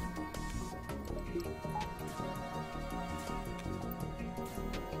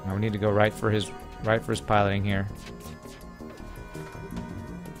 Now we need to go right for his piloting here.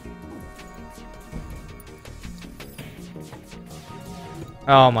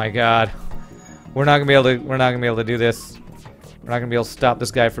 Oh my god. We're not gonna be able to do this. We're not gonna be able to stop this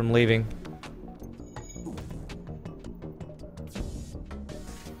guy from leaving.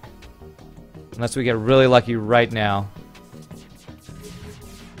 Unless we get really lucky right now.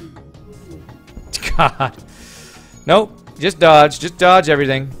 God. Nope. Just dodge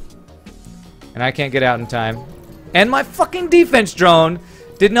everything. And I can't get out in time. And my fucking defense drone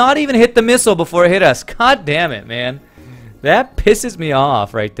did not even hit the missile before it hit us. God damn it, man. That pisses me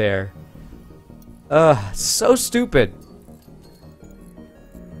off right there. Ugh, so stupid.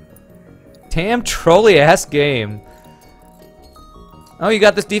 Damn trolley ass game. Oh, you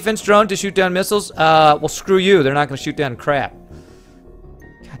got this defense drone to shoot down missiles? Well, screw you. They're not gonna shoot down crap.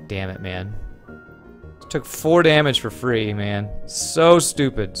 God damn it, man. Took 4 damage for free, man. So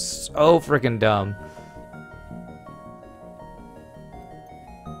stupid. So freaking dumb.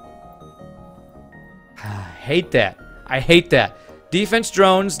 I hate that. I hate that. Defense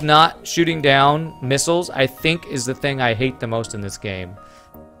drones not shooting down missiles, I think, is the thing I hate the most in this game.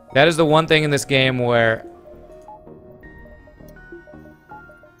 That is the one thing in this game where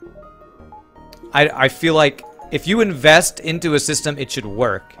I feel like if you invest into a system, it should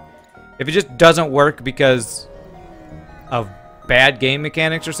work. If it just doesn't work because of bad game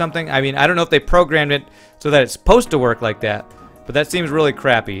mechanics or something, I mean, I don't know if they programmed it so that it's supposed to work like that, but that seems really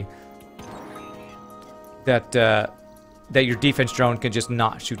crappy. That your defense drone can just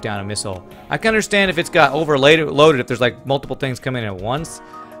not shoot down a missile. I can understand if it's got overloaded, if there's like multiple things coming in at once,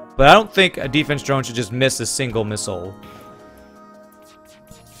 but I don't think a defense drone should just miss a single missile.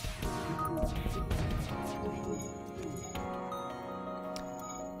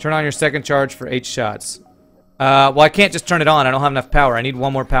 Turn on your second charge for 8 shots. Well, I can't just turn it on. I don't have enough power. I need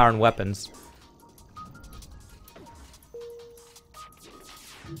 1 more power in weapons.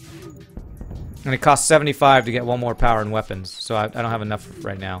 And it costs 75 to get 1 more power in weapons, so I don't have enough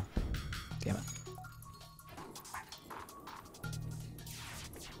right now. Damn it.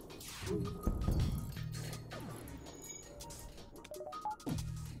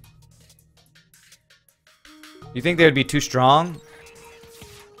 You think they would be too strong?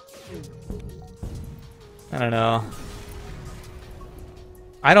 I don't know.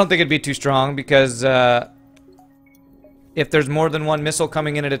 I don't think it'd be too strong because if there's more than 1 missile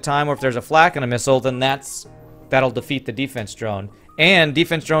coming in at a time, or if there's a flak in a missile, then that'll defeat the defense drone. And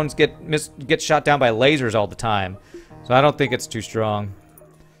defense drones get shot down by lasers all the time, so I don't think it's too strong.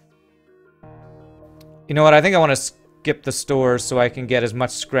 You know what? I think I want to skip the stores so I can get as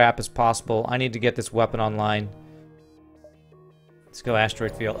much scrap as possible. I need to get this weapon online. Let's go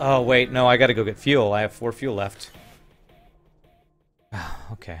asteroid field. Oh wait, no, I gotta go get fuel. I have 4 fuel left.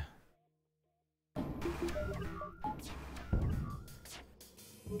 Okay.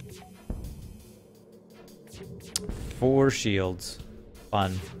 Four shields.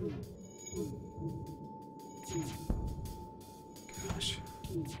 Fun. Gosh.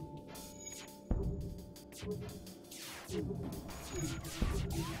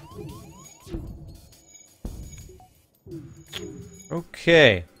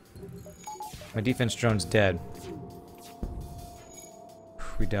 Okay. My defense drone's dead.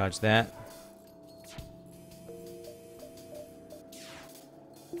 We dodged that.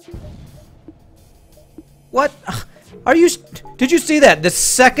 What? Are you... Did you see that? The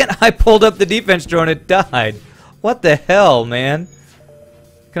second I pulled up the defense drone, it died. What the hell, man?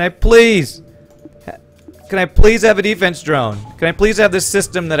 Can I please... Can I please have a defense drone? Can I please have this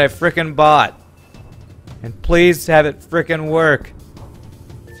system that I frickin' bought? And please have it frickin' work.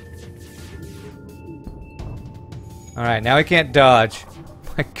 Alright, now I can't dodge.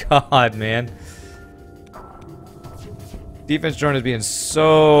 My god, man. Defense drone is being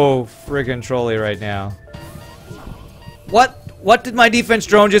so friggin' trolly right now. What did my defense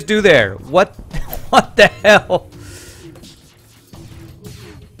drone just do there? What the hell?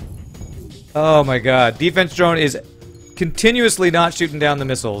 Oh my god. Defense drone is continuously not shooting down the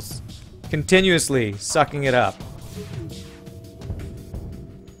missiles. Continuously sucking it up.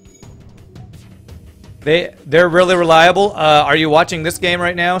 They're really reliable. Are you watching this game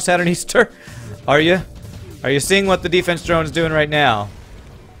right now, Saturn Easter? Are you? Are you seeing what the defense drone's doing right now?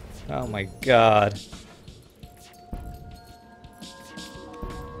 Oh my god.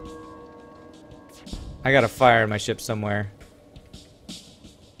 I got a fire in my ship somewhere.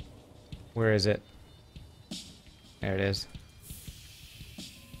 Where is it? There it is.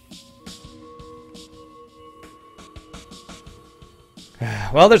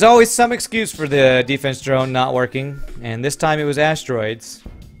 Well, there's always some excuse for the defense drone not working, and this time it was asteroids.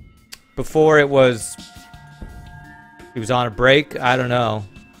 Before it was on a break. I don't know.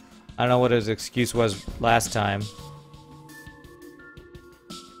 I don't know what his excuse was last time.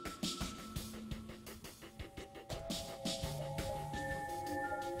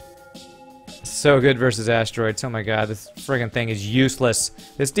 So good versus asteroids. Oh my god, this friggin' thing is useless.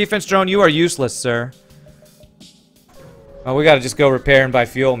 This defense drone, you are useless, sir. Oh, we gotta just go repair and buy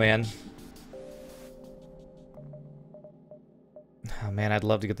fuel, man. Oh man, I'd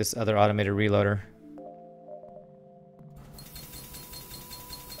love to get this other automated reloader.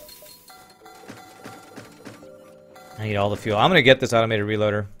 I need all the fuel. I'm gonna get this automated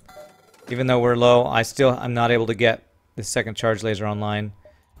reloader. Even though we're low, I'm not able to get the second charge laser online.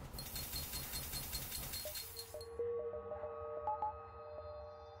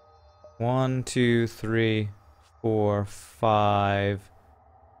 One, two, three, 4, 5.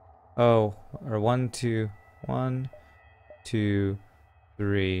 Oh, or 1, 2,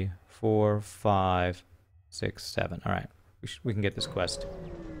 3, 4, 5, 6, 7. All right, we can get this quest.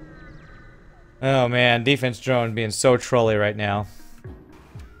 Oh man, defense drone being so trolly right now.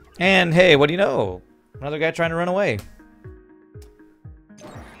 And hey, what do you know? Another guy trying to run away.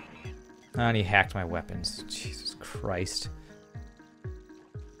 And he hacked my weapons. Jesus Christ.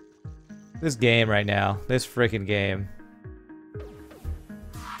 This game right now. This freaking game.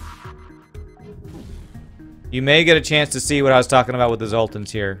 You may get a chance to see what I was talking about with the Zoltans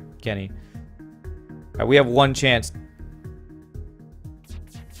here, Kenny. We have one chance.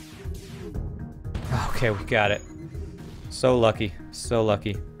 Okay, we got it. So lucky. So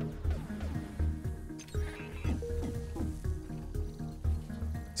lucky.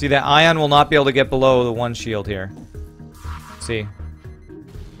 See, that ion will not be able to get below the one shield here. See?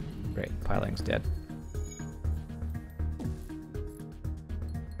 Great. Piling's dead.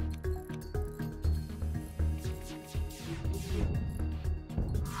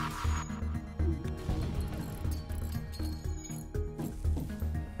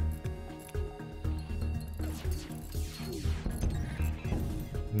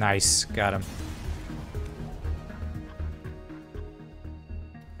 Nice. Got him.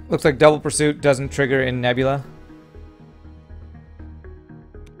 Looks like double pursuit doesn't trigger in Nebula.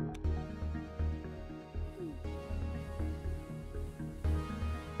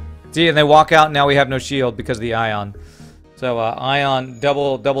 See, and they walk out and now we have no shield because of the ion. So ion,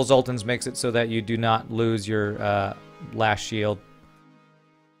 double Zoltans makes it so that you do not lose your last shield.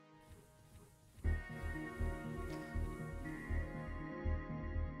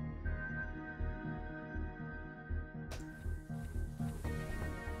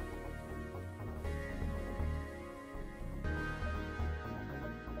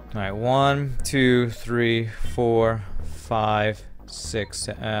 All right, 1, 2, 3, 4, 5, 6.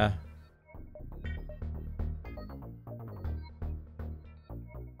 I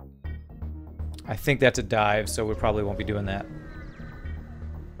think that's a dive, so we probably won't be doing that.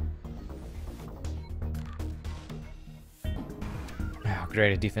 Oh,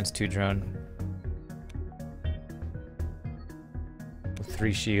 great, a defense 2 drone. With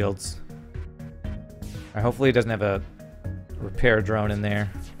 3 shields. All right, hopefully it doesn't have a repair drone in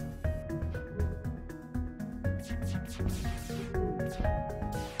there.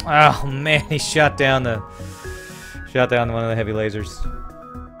 Oh man, he shot down one of the heavy lasers.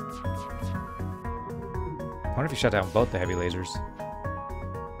 I wonder if he shot down both the heavy lasers.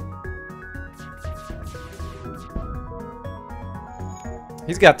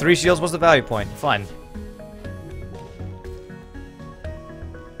 He's got 3 shields. What's the value point? Fun.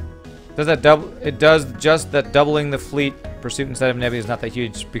 Does that double? It does just that. Doubling the fleet pursuit instead of Nebula is not that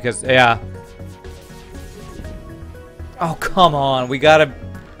huge because yeah. Oh come on, we got a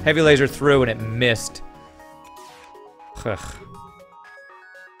heavy laser through and it missed. Ugh.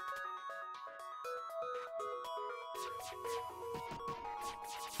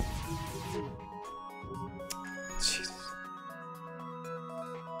 Jesus.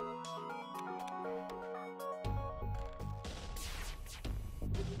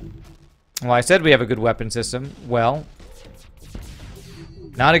 Well, I said we have a good weapon system. Well,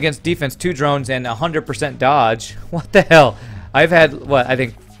 not against defense 2 drones and 100% dodge. What the hell? I've had, what, I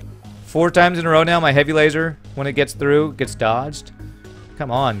think 4 times in a row now, my heavy laser, when it gets through, gets dodged.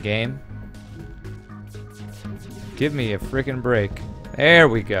 Come on, game. Give me a freaking break. There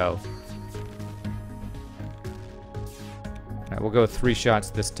we go. Alright, we'll go 3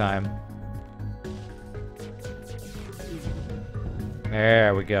 shots this time.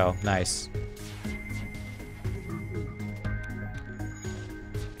 There we go. Nice.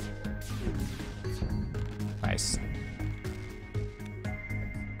 Nice.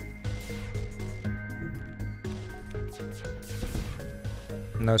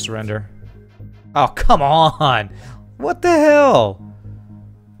 No surrender. Oh, come on! What the hell?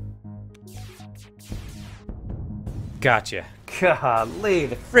 Gotcha. Golly,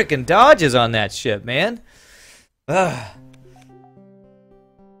 the frickin' dodges on that ship, man. Ugh.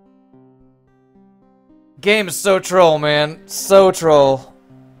 Game is so troll, man. So troll.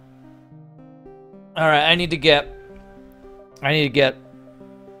 Alright, I need to get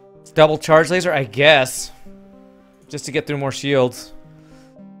double charge laser, I guess. Just to get through more shields.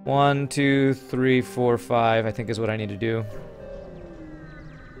 1, 2, 3, 4, 5, I think is what I need to do.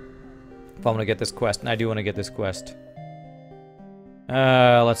 If I'm gonna get this quest, and I do want to get this quest.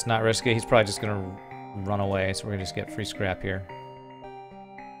 Let's not risk it. He's probably just gonna run away, so we're gonna just get free scrap here.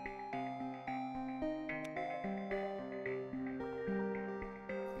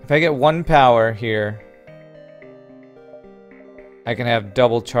 If I get 1 power here, I can have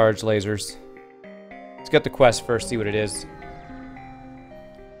double charge lasers. Let's get the quest first, see what it is.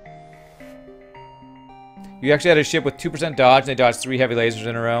 You actually had a ship with 2% dodge, and they dodged 3 heavy lasers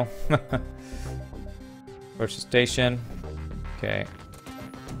in a row. Versus station. Okay.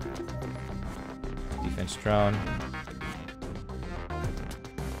 Defense drone.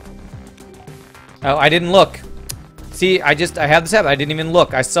 Oh, I didn't look. See, I have this habit. I didn't even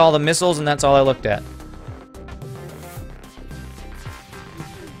look. I saw the missiles, and that's all I looked at.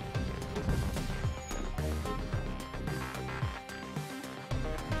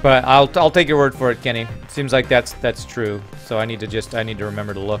 But I'll take your word for it, Kenny. Seems like that's true. So I need to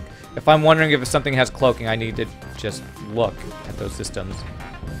remember to look. If I'm wondering if something has cloaking, I need to just look at those systems.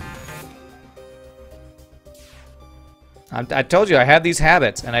 I told you I have these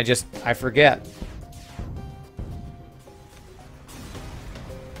habits, and I forget.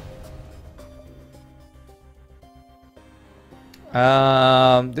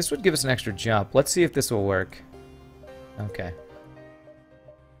 This would give us an extra jump. Let's see if this will work. Okay.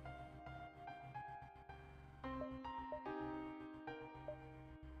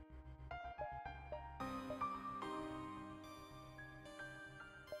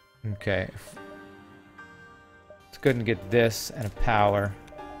 Okay. Let's go ahead and get this and a power.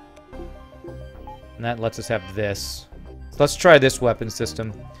 And that lets us have this. So let's try this weapon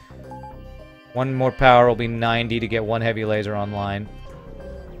system. One more power will be 90 to get one heavy laser online.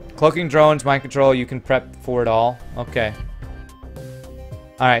 Cloaking drones, mind control, you can prep for it all. Okay.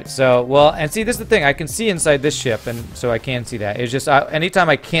 Alright, so, well, and see, this is the thing. I can see inside this ship, and so I can see that. It's just, anytime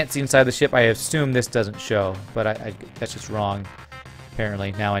I can't see inside the ship, I assume this doesn't show. But that's just wrong.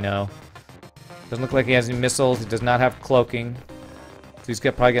 Apparently, now I know. Doesn't look like he has any missiles. He does not have cloaking. So he's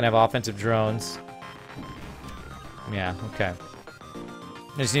probably going to have offensive drones. Yeah, okay.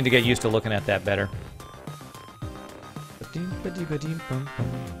 I just need to get used to looking at that better.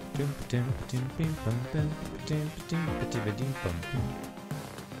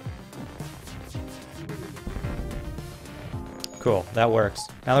 Cool, that works.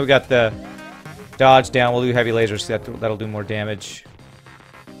 Now that we got the dodge down, we'll do heavy lasers. That'll do more damage.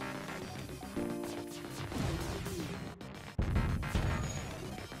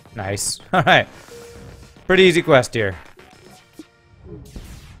 Nice. Alright. Pretty easy quest here.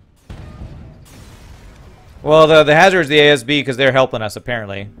 Well, the hazard's the ASB because they're helping us,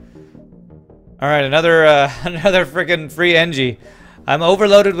 apparently. Alright, another freaking free NG. I'm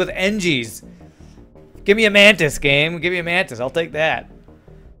overloaded with NGs. Give me a Mantis, game. Give me a Mantis. I'll take that.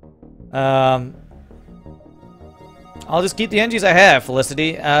 I'll just keep the NGs I have,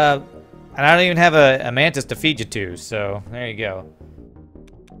 Felicity. And I don't even have a Mantis to feed you to, so there you go.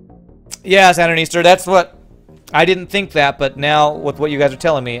 Yeah, Saturn Easter, that's what... I didn't think that, but now with what you guys are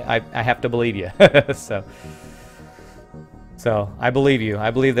telling me, I have to believe you. So, I believe you.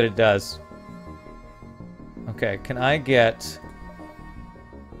 I believe that it does. Okay, can I get...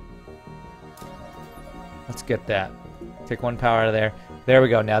 Let's get that. Take one power out of there. There we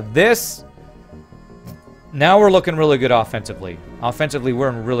go. Now this... Now we're looking really good offensively. Offensively, we're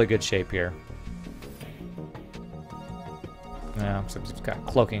in really good shape here. No, so it's got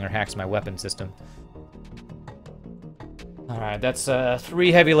cloaking or hacks my weapon system. Alright, that's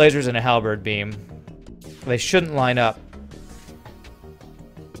 3 heavy lasers and a halberd beam. They shouldn't line up.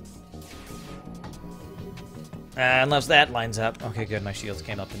 Unless that lines up. Okay, good. My shields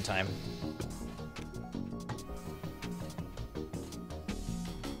came up in time.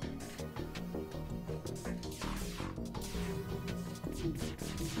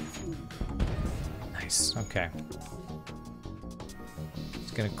 Nice. Okay.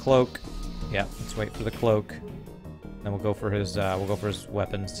 He's gonna cloak. Yeah, let's wait for the cloak. Then we'll go for his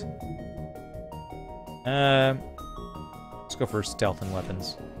weapons. Let's go for stealth and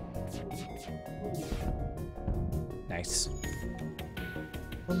weapons. Nice.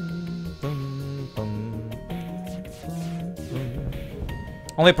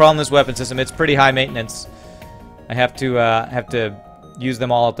 Only problem with this weapon system, it's pretty high maintenance. I have to use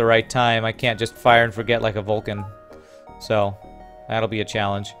them all at the right time. I can't just fire and forget like a Vulcan. So that'll be a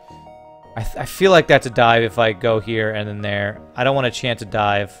challenge. I feel like that's a dive if I go here and then there. I don't want to chance a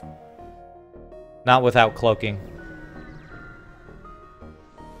dive. Not without cloaking.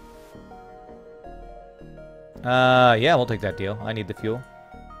 Yeah, we'll take that deal. I need the fuel.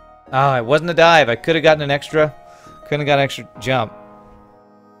 Oh, it wasn't a dive. I could have gotten an extra. Couldn't have got an extra jump.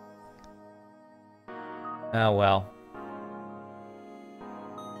 Oh, well.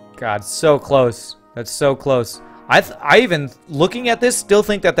 God, so close. That's so close. I even, looking at this, still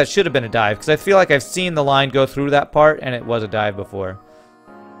think that should have been a dive, because I feel like I've seen the line go through that part, and it was a dive before.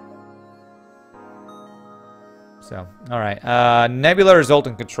 So, alright. Nebula or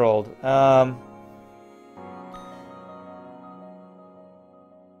Zoltan controlled. I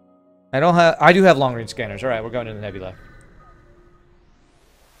do have long-range scanners. Alright, we're going to the Nebula.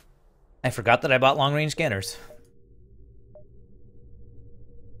 I forgot that I bought long-range scanners.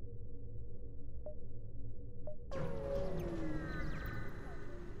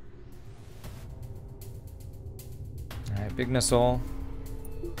 Big missile.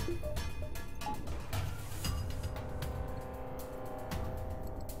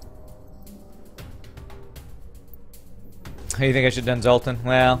 How you think I should have done Zoltan?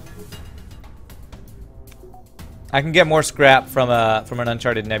 Well, I can get more scrap from an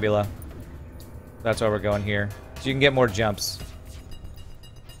Uncharted Nebula. That's why we're going here. So you can get more jumps.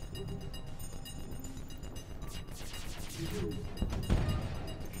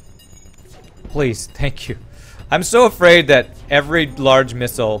 Please, thank you. I'm so afraid that every large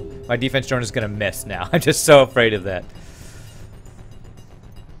missile, my defense drone is gonna miss now. I'm just so afraid of that.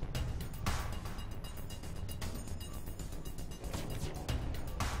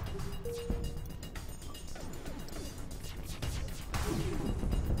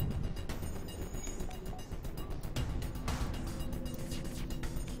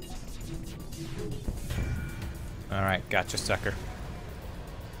 Alright, gotcha, sucker.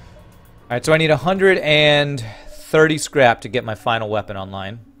 Alright, so I need 130 scrap to get my final weapon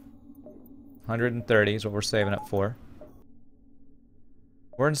online. 130 is what we're saving up for.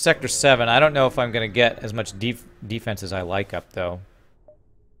 We're in Sector 7. I don't know if I'm going to get as much defense as I like up, though.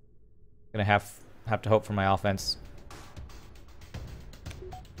 Gonna have to hope for my offense.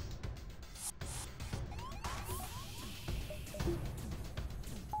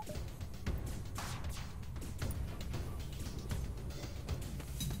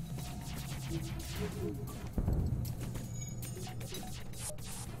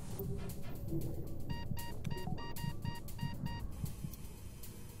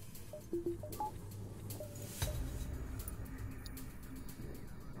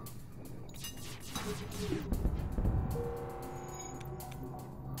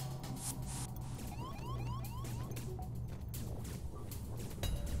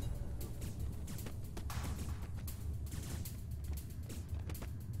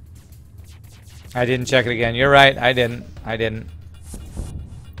 I didn't check it again. You're right. I didn't.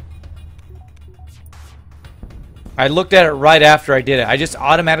 I looked at it right after I did it. I just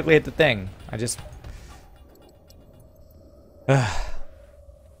automatically hit the thing. It's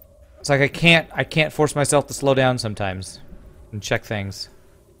like I can't force myself to slow down sometimes and check things.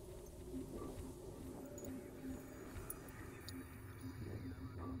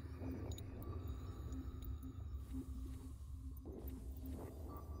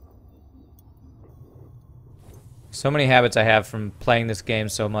 So many habits I have from playing this game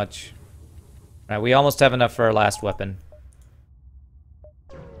so much. All right, we almost have enough for our last weapon.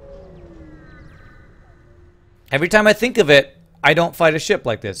 Every time I think of it, I don't fight a ship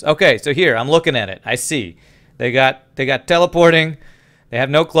like this. Okay, so here, I'm looking at it. I see. They got teleporting. They have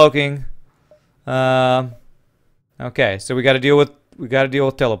no cloaking. Okay, so we got to deal with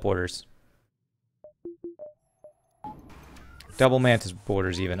teleporters. Double mantis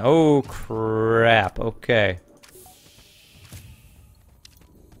boarders even. Oh crap. Okay.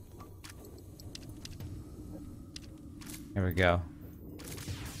 There we go.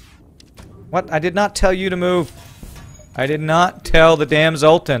 What? I did not tell you to move. I did not tell the damn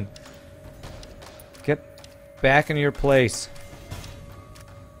Zoltan. Get back into your place.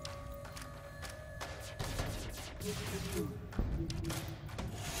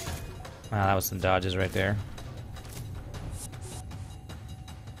 Wow, that was some dodges right there.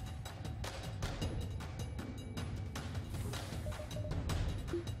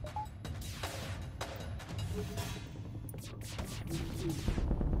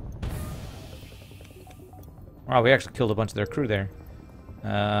 Wow, we actually killed a bunch of their crew there.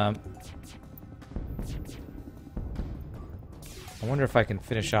 I wonder if I can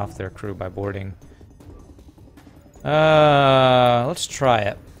finish off their crew by boarding. Let's try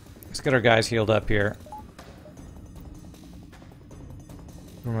it. Let's get our guys healed up here.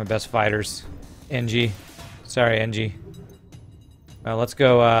 Who are my best fighters? NG. Sorry, NG. Let's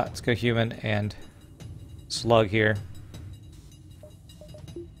go human and Slug here.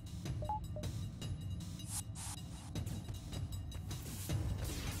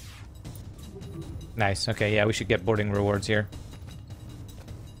 Nice. Okay, yeah, we should get boarding rewards here.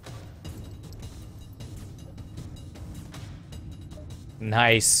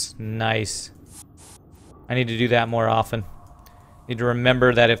 Nice, nice. I need to do that more often. Need to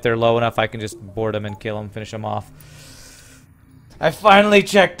remember that if they're low enough, I can just board them and kill them, finish them off. I finally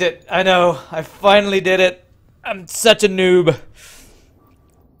checked it. I know. I finally did it. I'm such a noob.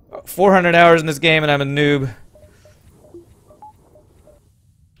 400 hours in this game and I'm a noob.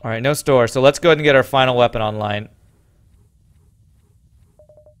 Alright, no store. So let's go ahead and get our final weapon online.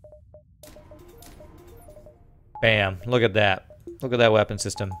 Bam. Look at that. Look at that weapon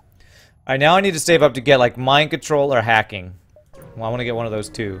system. Alright, now I need to save up to get like mind control or hacking. Well, I want to get one of those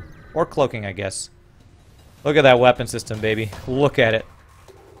too. Or cloaking, I guess. Look at that weapon system, baby. Look at it.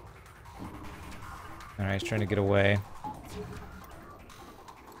 Alright, he's trying to get away.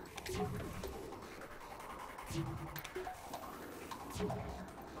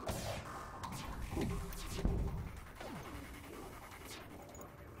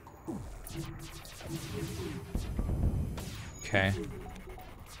 Okay.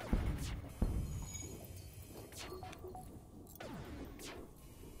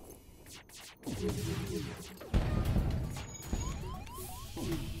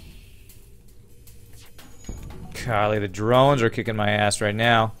 Golly, the drones are kicking my ass right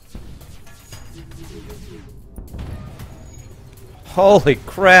now. Holy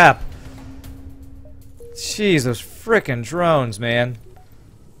crap! Jeez, those frickin' drones, man.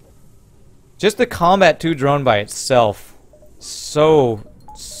 Just the Combat 2 drone by itself. So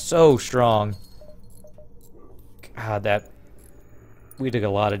strong. God, that... We took a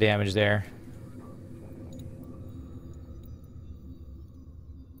lot of damage there.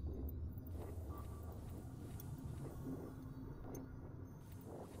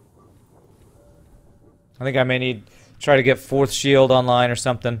 I think I may need try to get 4th shield online or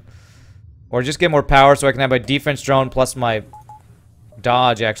something. Or just get more power so I can have my defense drone plus my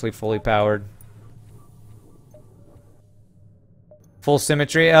dodge actually fully powered. Full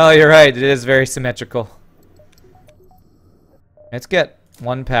symmetry? Oh, you're right. It is very symmetrical. Let's get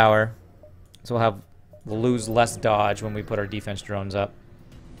 1 power. So we'll lose less dodge when we put our defense drones up.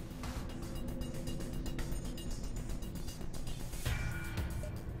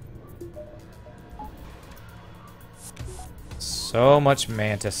 So much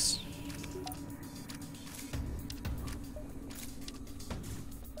mantis.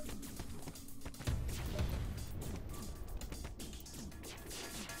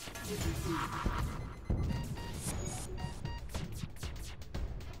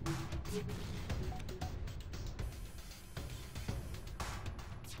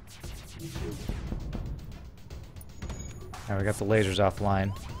 Now we got the lasers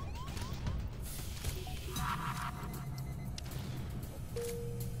offline.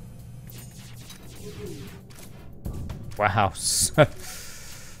 Wow.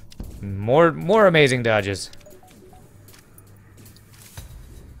 more amazing dodges.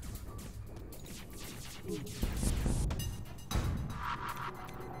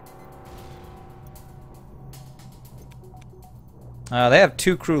 They have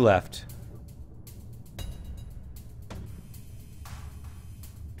 2 crew left.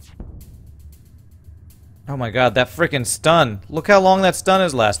 Oh my god, that freaking stun. Look how long that stun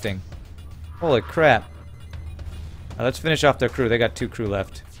is lasting. Holy crap. Let's finish off their crew. They got 2 crew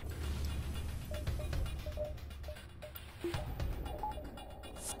left.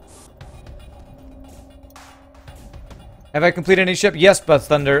 Have I completed any ship? Yes, Buzz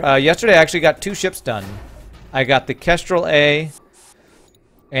Thunder. Yesterday I actually got 2 ships done. I got the Kestrel A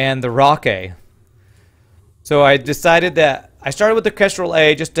and the Rock A. So I decided that I started with the Kestrel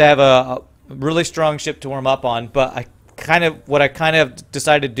A just to have a really strong ship to warm up on, but what I kind of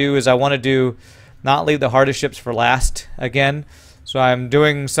decided to do is I want to not leave the hardest ships for last again. So I'm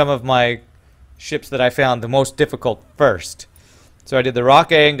doing some of my ships that I found the most difficult first. So I did the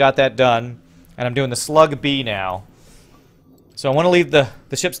Rock A and got that done, and I'm doing the Slug B now. So I want to leave the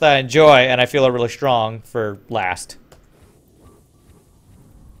ships that I enjoy and I feel are really strong for last.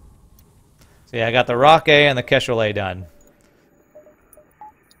 So yeah, I got the Rock A and the Kestrel A done.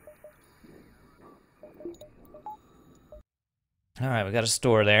 Alright, we got a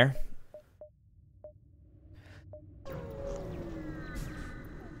store there.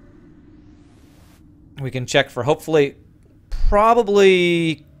 We can check for hopefully,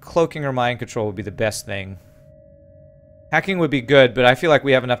 probably cloaking or mind control would be the best thing. Hacking would be good, but I feel like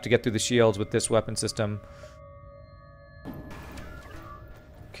we have enough to get through the shields with this weapon system.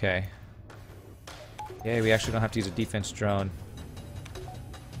 Okay. Yay, we actually don't have to use a defense drone.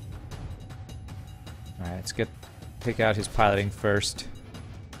 Alright, let's take out his piloting first.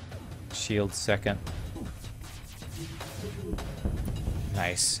 Shield second.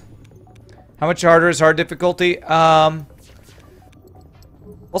 Nice. How much harder is hard difficulty? Well,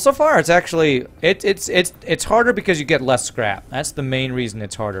 so far it's actually it's harder because you get less scrap. That's the main reason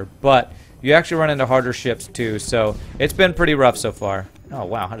it's harder. But you actually run into harder ships too, so it's been pretty rough so far. Oh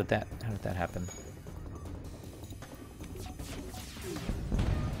wow, how did that happen?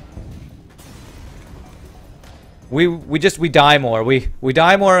 We die more. We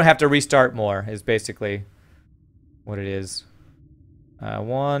die more and have to restart more is basically what it is.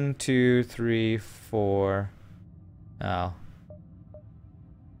 1, 2, 3, 4. Oh.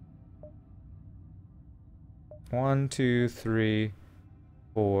 1, 2, 3,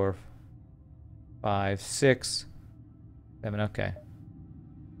 4. 5, 6, 7, okay.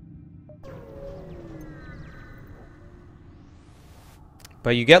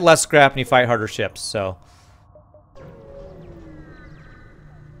 But you get less scrap and you fight harder ships, so.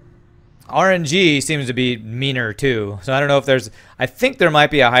 RNG seems to be meaner too. So I don't know if there's, I think there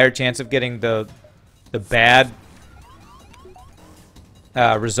might be a higher chance of getting the bad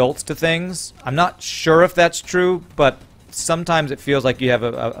results to things. I'm not sure if that's true, but sometimes it feels like you have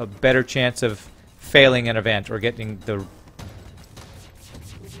a better chance of failing an event or getting the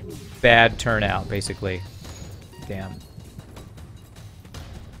bad turnout, basically. Damn.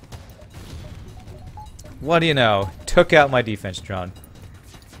 What do you know? Took out my defense drone.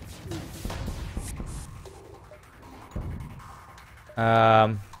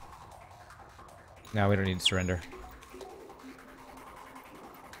 No, we don't need to surrender.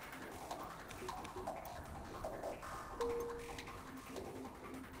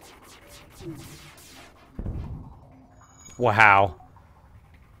 Wow.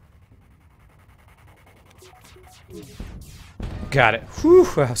 Got it. Whew,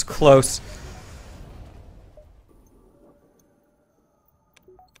 that was close.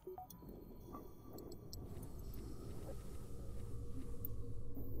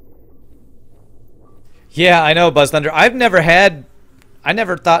 Yeah, I know, Buzz Thunder. I never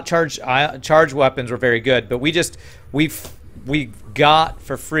thought charge weapons were very good, but we got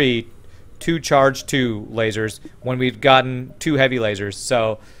for free 2 charge 2 lasers when we've gotten 2 heavy lasers.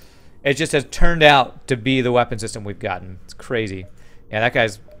 So it just has turned out to be the weapon system we've gotten. It's crazy. Yeah, that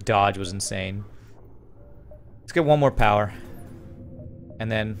guy's dodge was insane. Let's get one more power,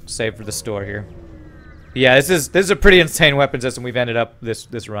 and then save for the store here. Yeah, this is a pretty insane weapon system we've ended up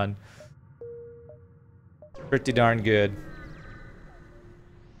this run. Pretty darn good.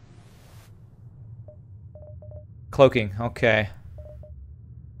 Cloaking, okay.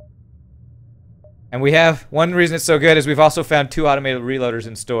 And we have, one reason it's so good is we've also found 2 automated reloaders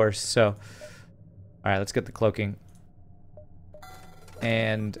in stores, so. Alright, let's get the cloaking.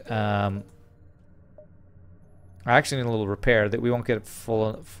 And, I actually need a little repair, that we won't get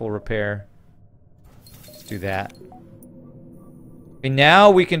full repair. Let's do that. And now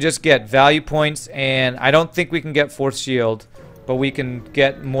we can just get value points, and I don't think we can get fourth shield, but we can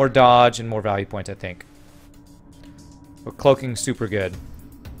get more dodge and more value points, I think. But cloaking's super good.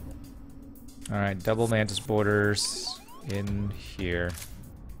 Alright, double mantis borders in here.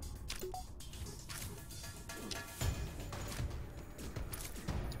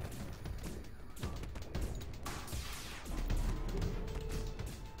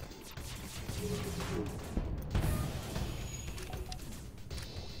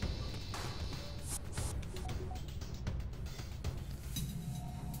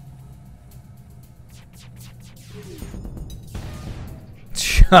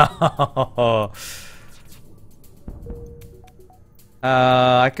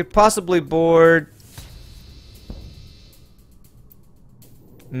 I could possibly board.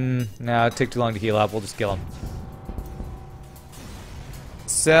 No, it'd take too long to heal up. We'll just kill him.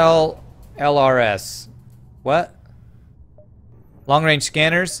 Sell LRS. What? Long range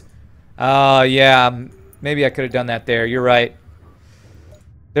scanners? Yeah. Maybe I could have done that there. You're right.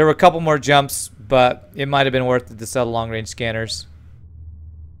 There were a couple more jumps, but it might have been worth it to sell long range scanners.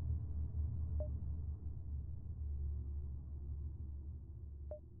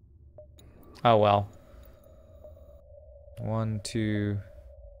 Oh well. 1, 2.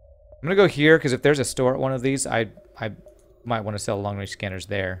 I'm gonna go here because if there's a store at one of these, I might want to sell long range scanners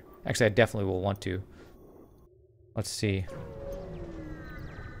there. Actually, I definitely will want to. Let's see.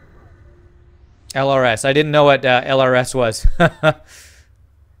 LRS. I didn't know what LRS was.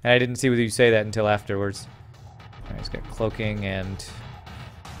 And I didn't see whether you say that until afterwards. Alright, let's get cloaking and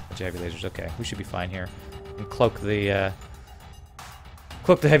heavy lasers. Okay, we should be fine here. And cloak the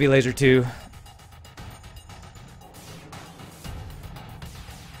heavy laser too.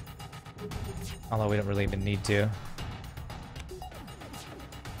 Although we don't really even need to.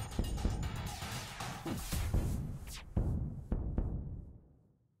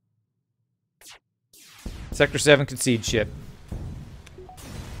 Sector 7 concede ship.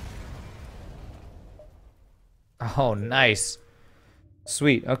 Oh, nice.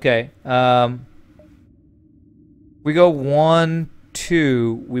 Sweet, okay. We go 1,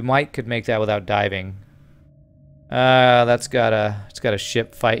 2. We could make that without diving. It's got a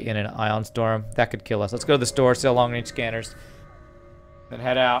ship fight in an ion storm. That could kill us. Let's go to the store, sell long range scanners, then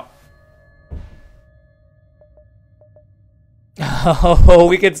head out. Oh,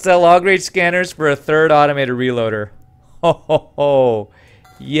 we could sell long range scanners for a 3rd automated reloader. Oh,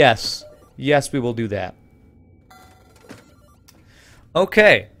 yes. Yes, we will do that.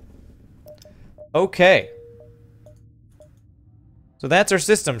 Okay. Okay. So that's our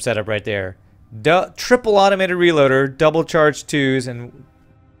system setup right there. Triple automated reloader, double charge 2s, and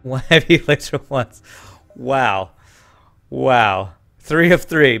one heavy laser 1s. Wow. Wow. 3 of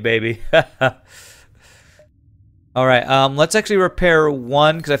 3, baby. Alright, let's actually repair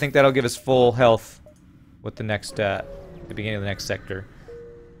 1, because I think that'll give us full health with the next, the beginning of the next sector.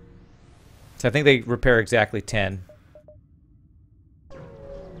 So I think they repair exactly 10.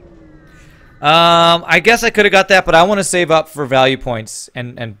 I guess I could have got that, but I want to save up for value points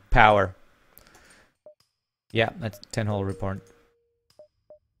and power. Yeah, that's 10-hole report.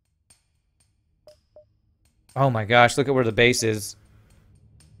 Oh my gosh, look at where the base is.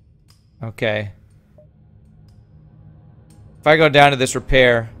 Okay. If I go down to this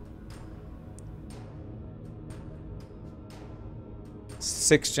repair...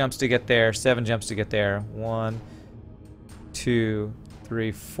 6 jumps to get there, 7 jumps to get there. 1, 2,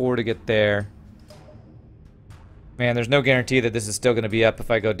 3, 4 to get there. Man, there's no guarantee that this is still going to be up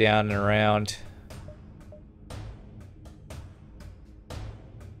if I go down and around.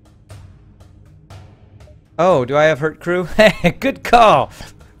 Oh, do I have hurt crew? Hey, good call.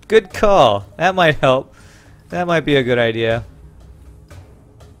 Good call. That might help. That might be a good idea.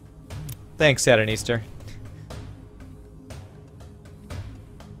 Thanks, Saturn Easter.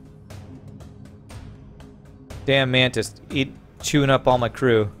 Damn Mantis, chewing up all my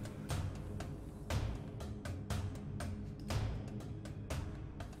crew.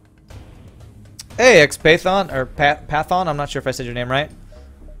 Hey, X-Pathon, or Pathon, I'm not sure if I said your name right.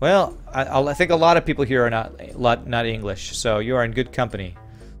 Well, I think a lot of people here are not English, so you are in good company.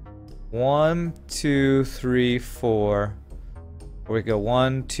 1, 2, 3, 4. Here we go.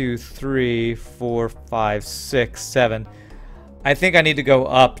 1, 2, 3, 4, 5, 6, 7. I think I need to go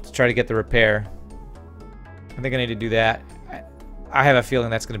up to try to get the repair. I think I need to do that. I have a feeling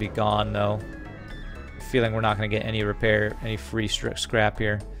that's going to be gone, though. Feeling we're not going to get any repair, any free scrap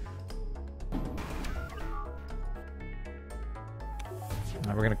here.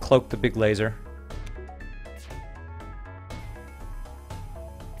 Right, we're going to cloak the big laser.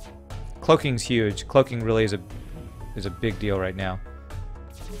 Cloaking's huge. Cloaking really is a big deal right now.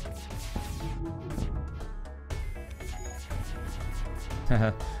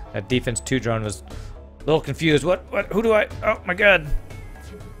 That defense 2 drone was a little confused. What? Who do I? Oh my god.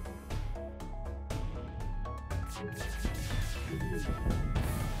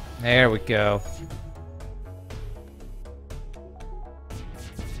 There we go.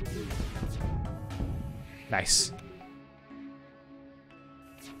 Nice.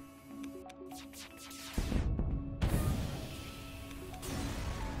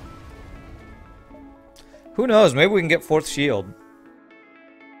 Who knows? Maybe we can get 4th shield.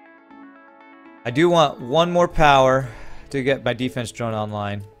 I do want 1 more power to get my defense drone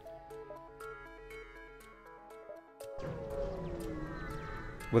online.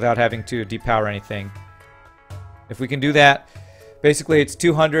 Without having to depower anything. If we can do that, basically it's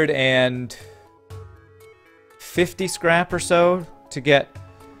 250 scrap or so to get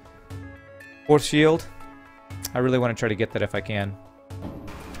 4th shield. I really want to try to get that if I can.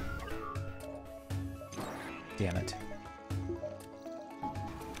 Damn it.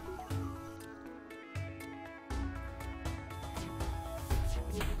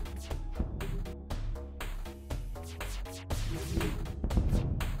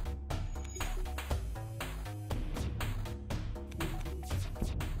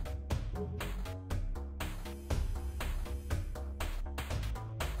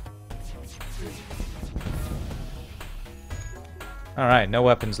 Alright, no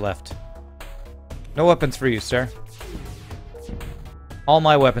weapons left. No weapons for you, sir. All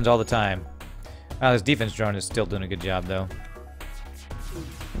my weapons all the time. Oh, this defense drone is still doing a good job, though.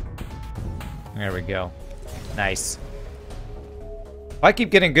 There we go. Nice. If I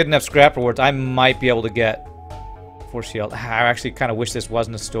keep getting good enough scrap rewards, I might be able to get 4 shield. I actually kind of wish this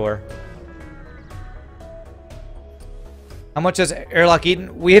wasn't a store. How much has Airlock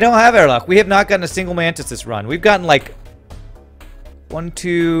eaten? We don't have Airlock. We have not gotten a single Mantis this run. We've gotten like 1,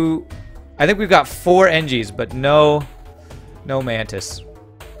 2... I think we've got 4 NGs, but no Mantis.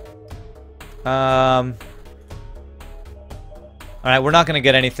 Alright, we're not going to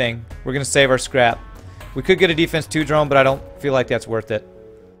get anything. We're going to save our scrap. We could get a defense 2 drone, but I don't feel like that's worth it.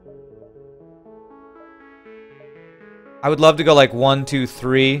 I would love to go like 1, 2,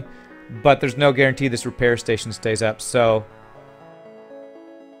 3, but there's no guarantee this repair station stays up, so...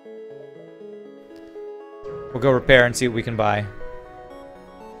 we'll go repair and see what we can buy.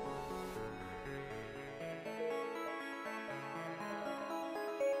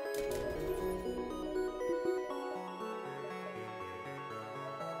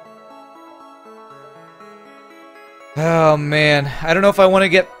 Oh man, I don't know if I want to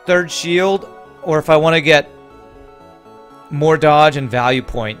get third shield or if I want to get more dodge and value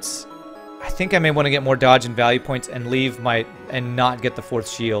points. I think I may want to get more dodge and value points and leave my and not get the fourth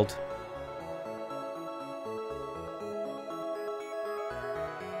shield.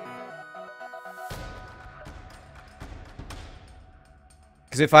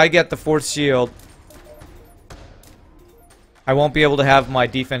 Because if I get the fourth shield, I won't be able to have my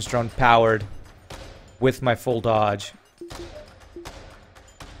defense drone powered with my full dodge.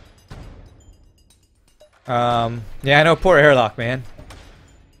 Yeah, I know, poor airlock, man.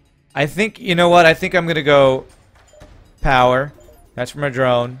 I think, you know what? I think I'm gonna go power. That's for my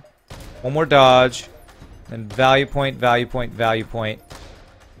drone. One more dodge. Then value point, value point, value point.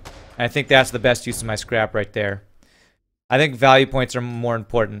 And I think that's the best use of my scrap right there. I think value points are more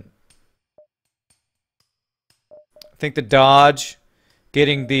important. I think the dodge,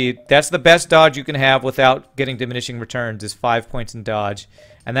 that's the best dodge you can have without getting diminishing returns, is 5 points in dodge.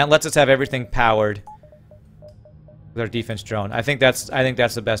 And that lets us have everything powered with our defense drone. I think that's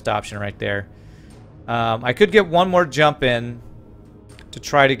the best option right there. I could get one more jump in to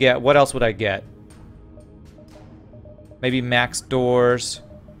try to get, what else would I get? Maybe max doors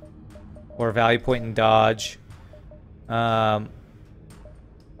or value point in dodge.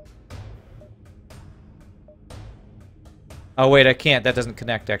 Oh wait, I can't. That doesn't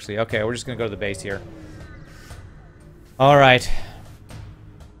connect actually. Okay, we're just gonna go to the base here. All right.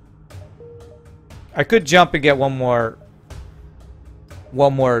 I could jump and get one more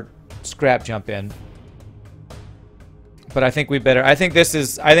scrap jump in. But I think we better. I think this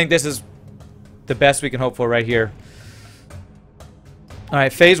is the best we can hope for right here. All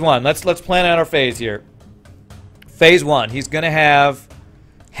right, phase 1. Let's plan out our phase here. Phase 1. He's gonna have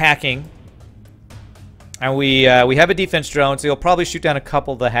hacking, and we have a defense drone, so he'll probably shoot down a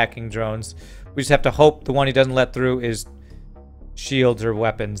couple of the hacking drones. We just have to hope the one he doesn't let through is shields or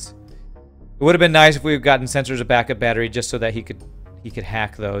weapons. It would have been nice if we had gotten sensors of backup battery just so that he could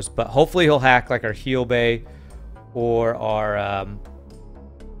hack those. But hopefully he'll hack like our heal bay or our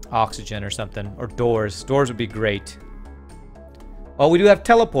oxygen or something, or doors. Doors would be great. Oh, we do have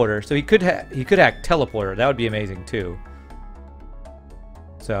teleporter, so he could hack teleporter. That would be amazing too.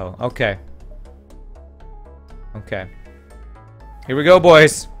 So okay. Here we go,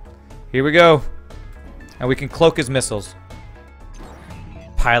 boys. Here we go. And we can cloak his missiles.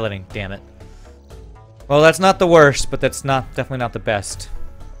 Piloting, damn it. Well, that's not the worst, but that's definitely not the best.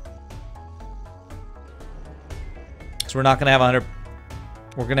 So we're not gonna have 100.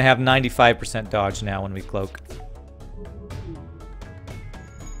 We're gonna have 95% dodge now when we cloak.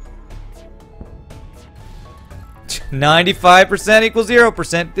 (95% equals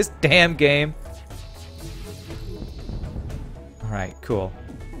 0%. This damn game. All right, cool.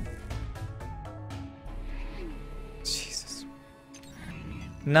 Jesus.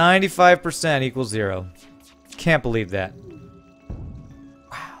 95% equals 0. Can't believe that.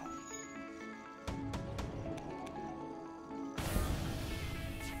 Wow.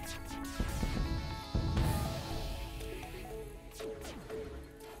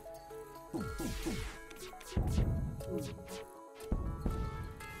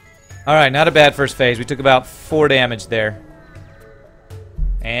 Alright, not a bad first phase. We took about 4 damage there.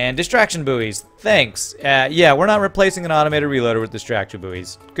 And distraction buoys. Thanks. Yeah, we're not replacing an automated reloader with distraction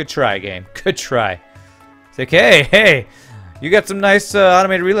buoys. Good try, game. Good try. It's like, hey, you got some nice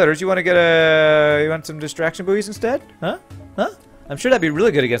automated reloaders. You want to get you want some distraction buoys instead? Huh? I'm sure that'd be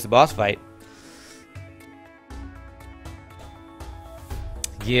really good against the boss fight.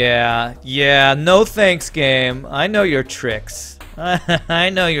 Yeah, no thanks, game. I know your tricks. I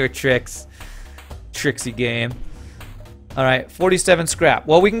know your tricks. Tricksy game. Alright, 47 scrap.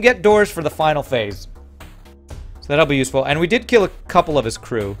 Well, we can get doors for the final phase. So that'll be useful. And we did kill a couple of his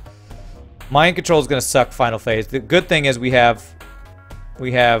crew. Mind control is going to suck final phase. The good thing is we have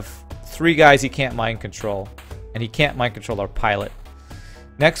 3 guys he can't mind control. And he can't mind control our pilot.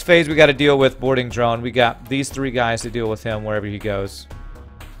 Next phase we got to deal with boarding drone. We got these 3 guys to deal with him wherever he goes.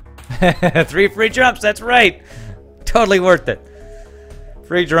 3 free jumps, that's right. Totally worth it.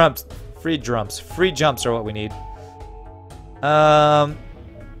 Free jumps are what we need.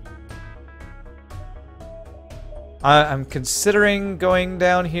 I'm considering going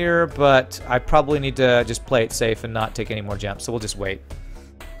down here, but I probably need to just play it safe and not take any more jumps, so we'll just wait.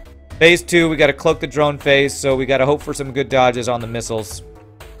 Phase 2, we got to cloak the drone phase, so we got to hope for some good dodges on the missiles.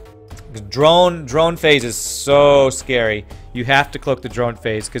 Drone phase is so scary. You have to cloak the drone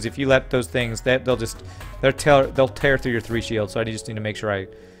phase, because if you let those things, they'll tear through your 3 shields. So I just need to make sure I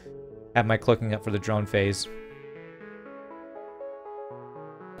have my cloaking up for the drone phase.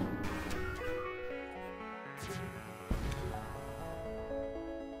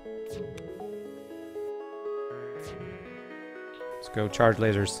 Let's go charge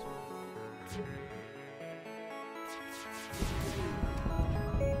lasers.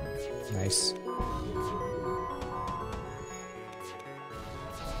 Nice.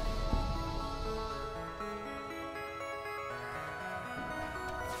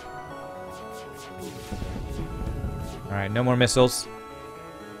 Alright, no more missiles.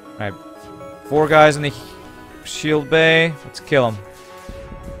 Alright, 4 guys in the shield bay. Let's kill them.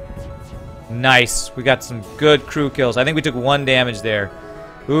 Nice. We got some good crew kills. I think we took 1 damage there.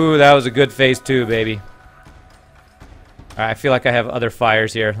 Ooh, that was a good phase 2, baby. Alright, I feel like I have other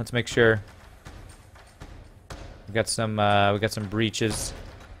fires here. Let's make sure. We got some breaches.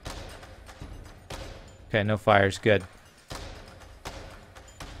 Okay, no fires. Good.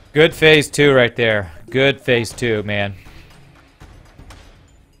 Good phase 2 right there. Good phase 2, man.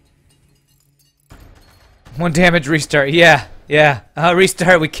 1 damage restart. Yeah, yeah.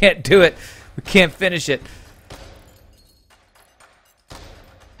 Restart. We can't do it. We can't finish it.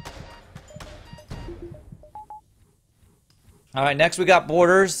 Alright, next we got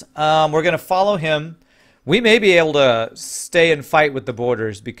Borders. We're going to follow him. We may be able to stay and fight with the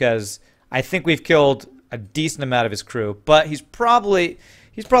Borders because I think we've killed a decent amount of his crew. But he's probably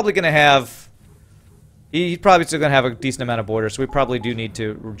going to have... He's probably still going to have a decent amount of Borders, so we probably do need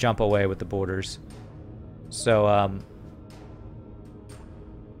to jump away with the Borders. So,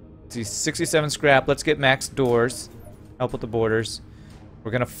 see, 67 scrap. Let's get max doors. Help with the Borders.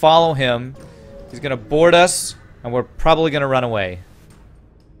 We're going to follow him. He's going to board us, and we're probably going to run away.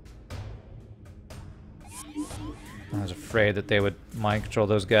 I was afraid that they would mind control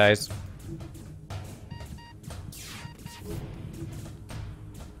those guys.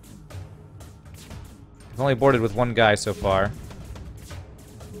 I've only boarded with 1 guy so far.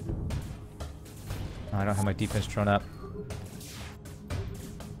 Oh, I don't have my defense thrown up.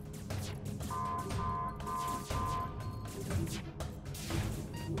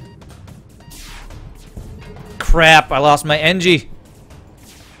 Crap, I lost my NG.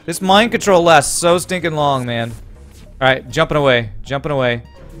 This mind control lasts so stinking long, man. Alright, jumping away. Jumping away.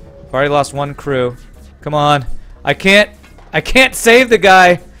 I've already lost 1 crew. Come on. I can't save the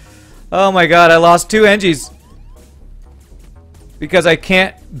guy. Oh my god, I lost 2 NGs. Because I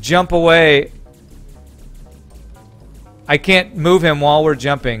can't jump away. I can't move him while we're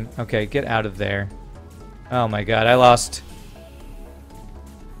jumping. Okay, get out of there. Oh my god, I lost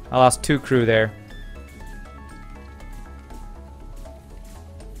 2 crew there.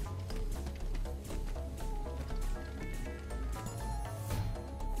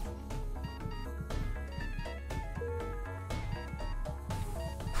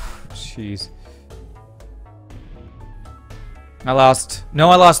 Jeez. I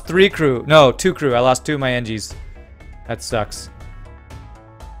lost 3 crew. No, 2 crew. I lost 2 of my NGs. That sucks.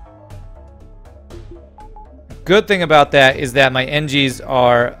 Good thing about that is that my NGs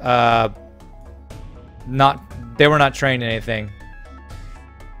are they were not trained in anything.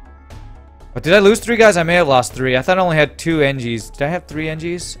 But did I lose 3 guys? I may have lost 3. I thought I only had 2 NGs. Did I have 3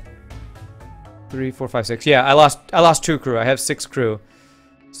 NGs? 3, 4, 5, 6. Yeah, I lost 2 crew. I have 6 crew.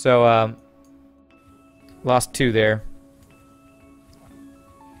 So lost 2 there.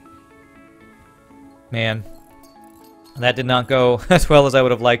 Man. That did not go as well as I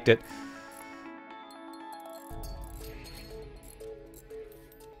would have liked it.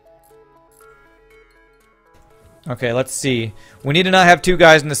 Okay, let's see. We need to not have 2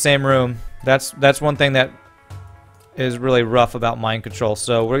 guys in the same room. That's one thing that is really rough about mind control.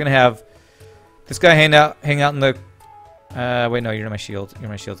 So we're gonna have this guy hang out in the. Wait, no, you're my shield. You're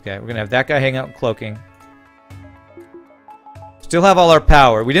my shield guy. We're gonna have that guy hang out cloaking. Still have all our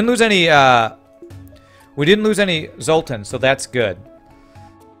power. We didn't lose any. We didn't lose any Zoltan, so that's good.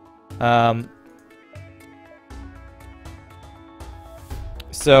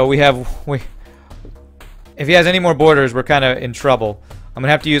 So if he has any more borders, we're kind of in trouble. I'm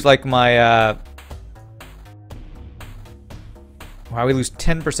gonna have to use like my. Wow, we lose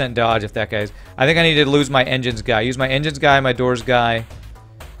 10% dodge if that guy's. I think I need to lose my engines guy. Use my engines guy, my doors guy,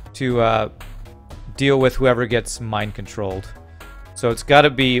 to deal with whoever gets mind controlled. So it's got to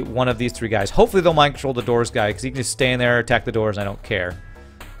be one of these 3 guys. Hopefully they'll mind control the doors guy, because he can just stay in there, attack the doors, and I don't care.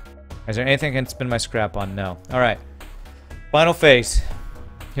 Is there anything I can spend my scrap on? No. Alright. Final phase.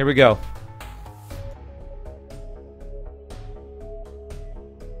 Here we go.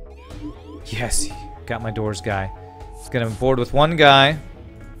 Yes, got my doors guy. It's gonna board with 1 guy.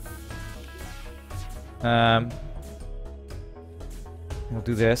 We'll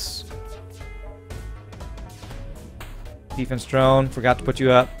do this. Defense drone, forgot to put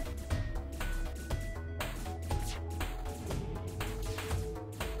you up.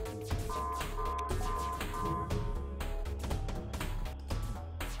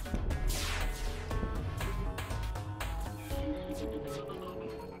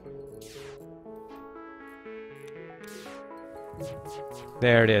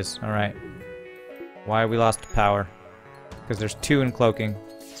 There it is. Alright. Why we lost power? Because there's 2 in cloaking.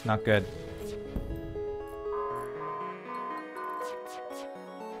 It's not good.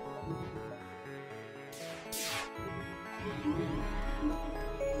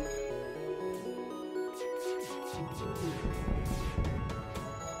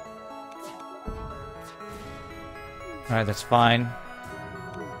 Alright, that's fine.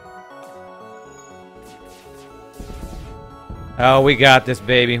 Oh, we got this,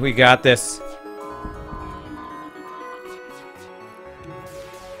 baby. We got this.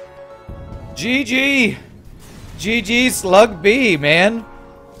 GG! GG Slug B, man.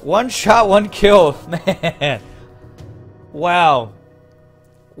 1 shot, 1 kill. Man. Wow.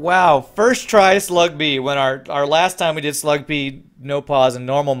 Wow. First try Slug B. When our last time we did Slug B, no pause in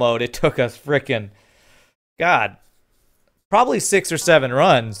normal mode, it took us frickin'... God. Probably 6 or 7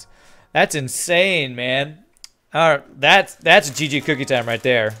 runs. That's insane, man. Alright, that's GG cookie time right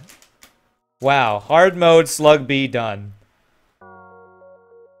there. Wow. Hard mode Slug B done.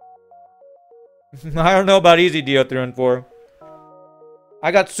 I don't know about easy DO 3 and 4.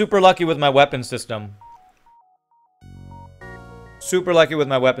 I got super lucky with my weapon system. Super lucky with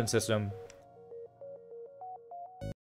my weapon system.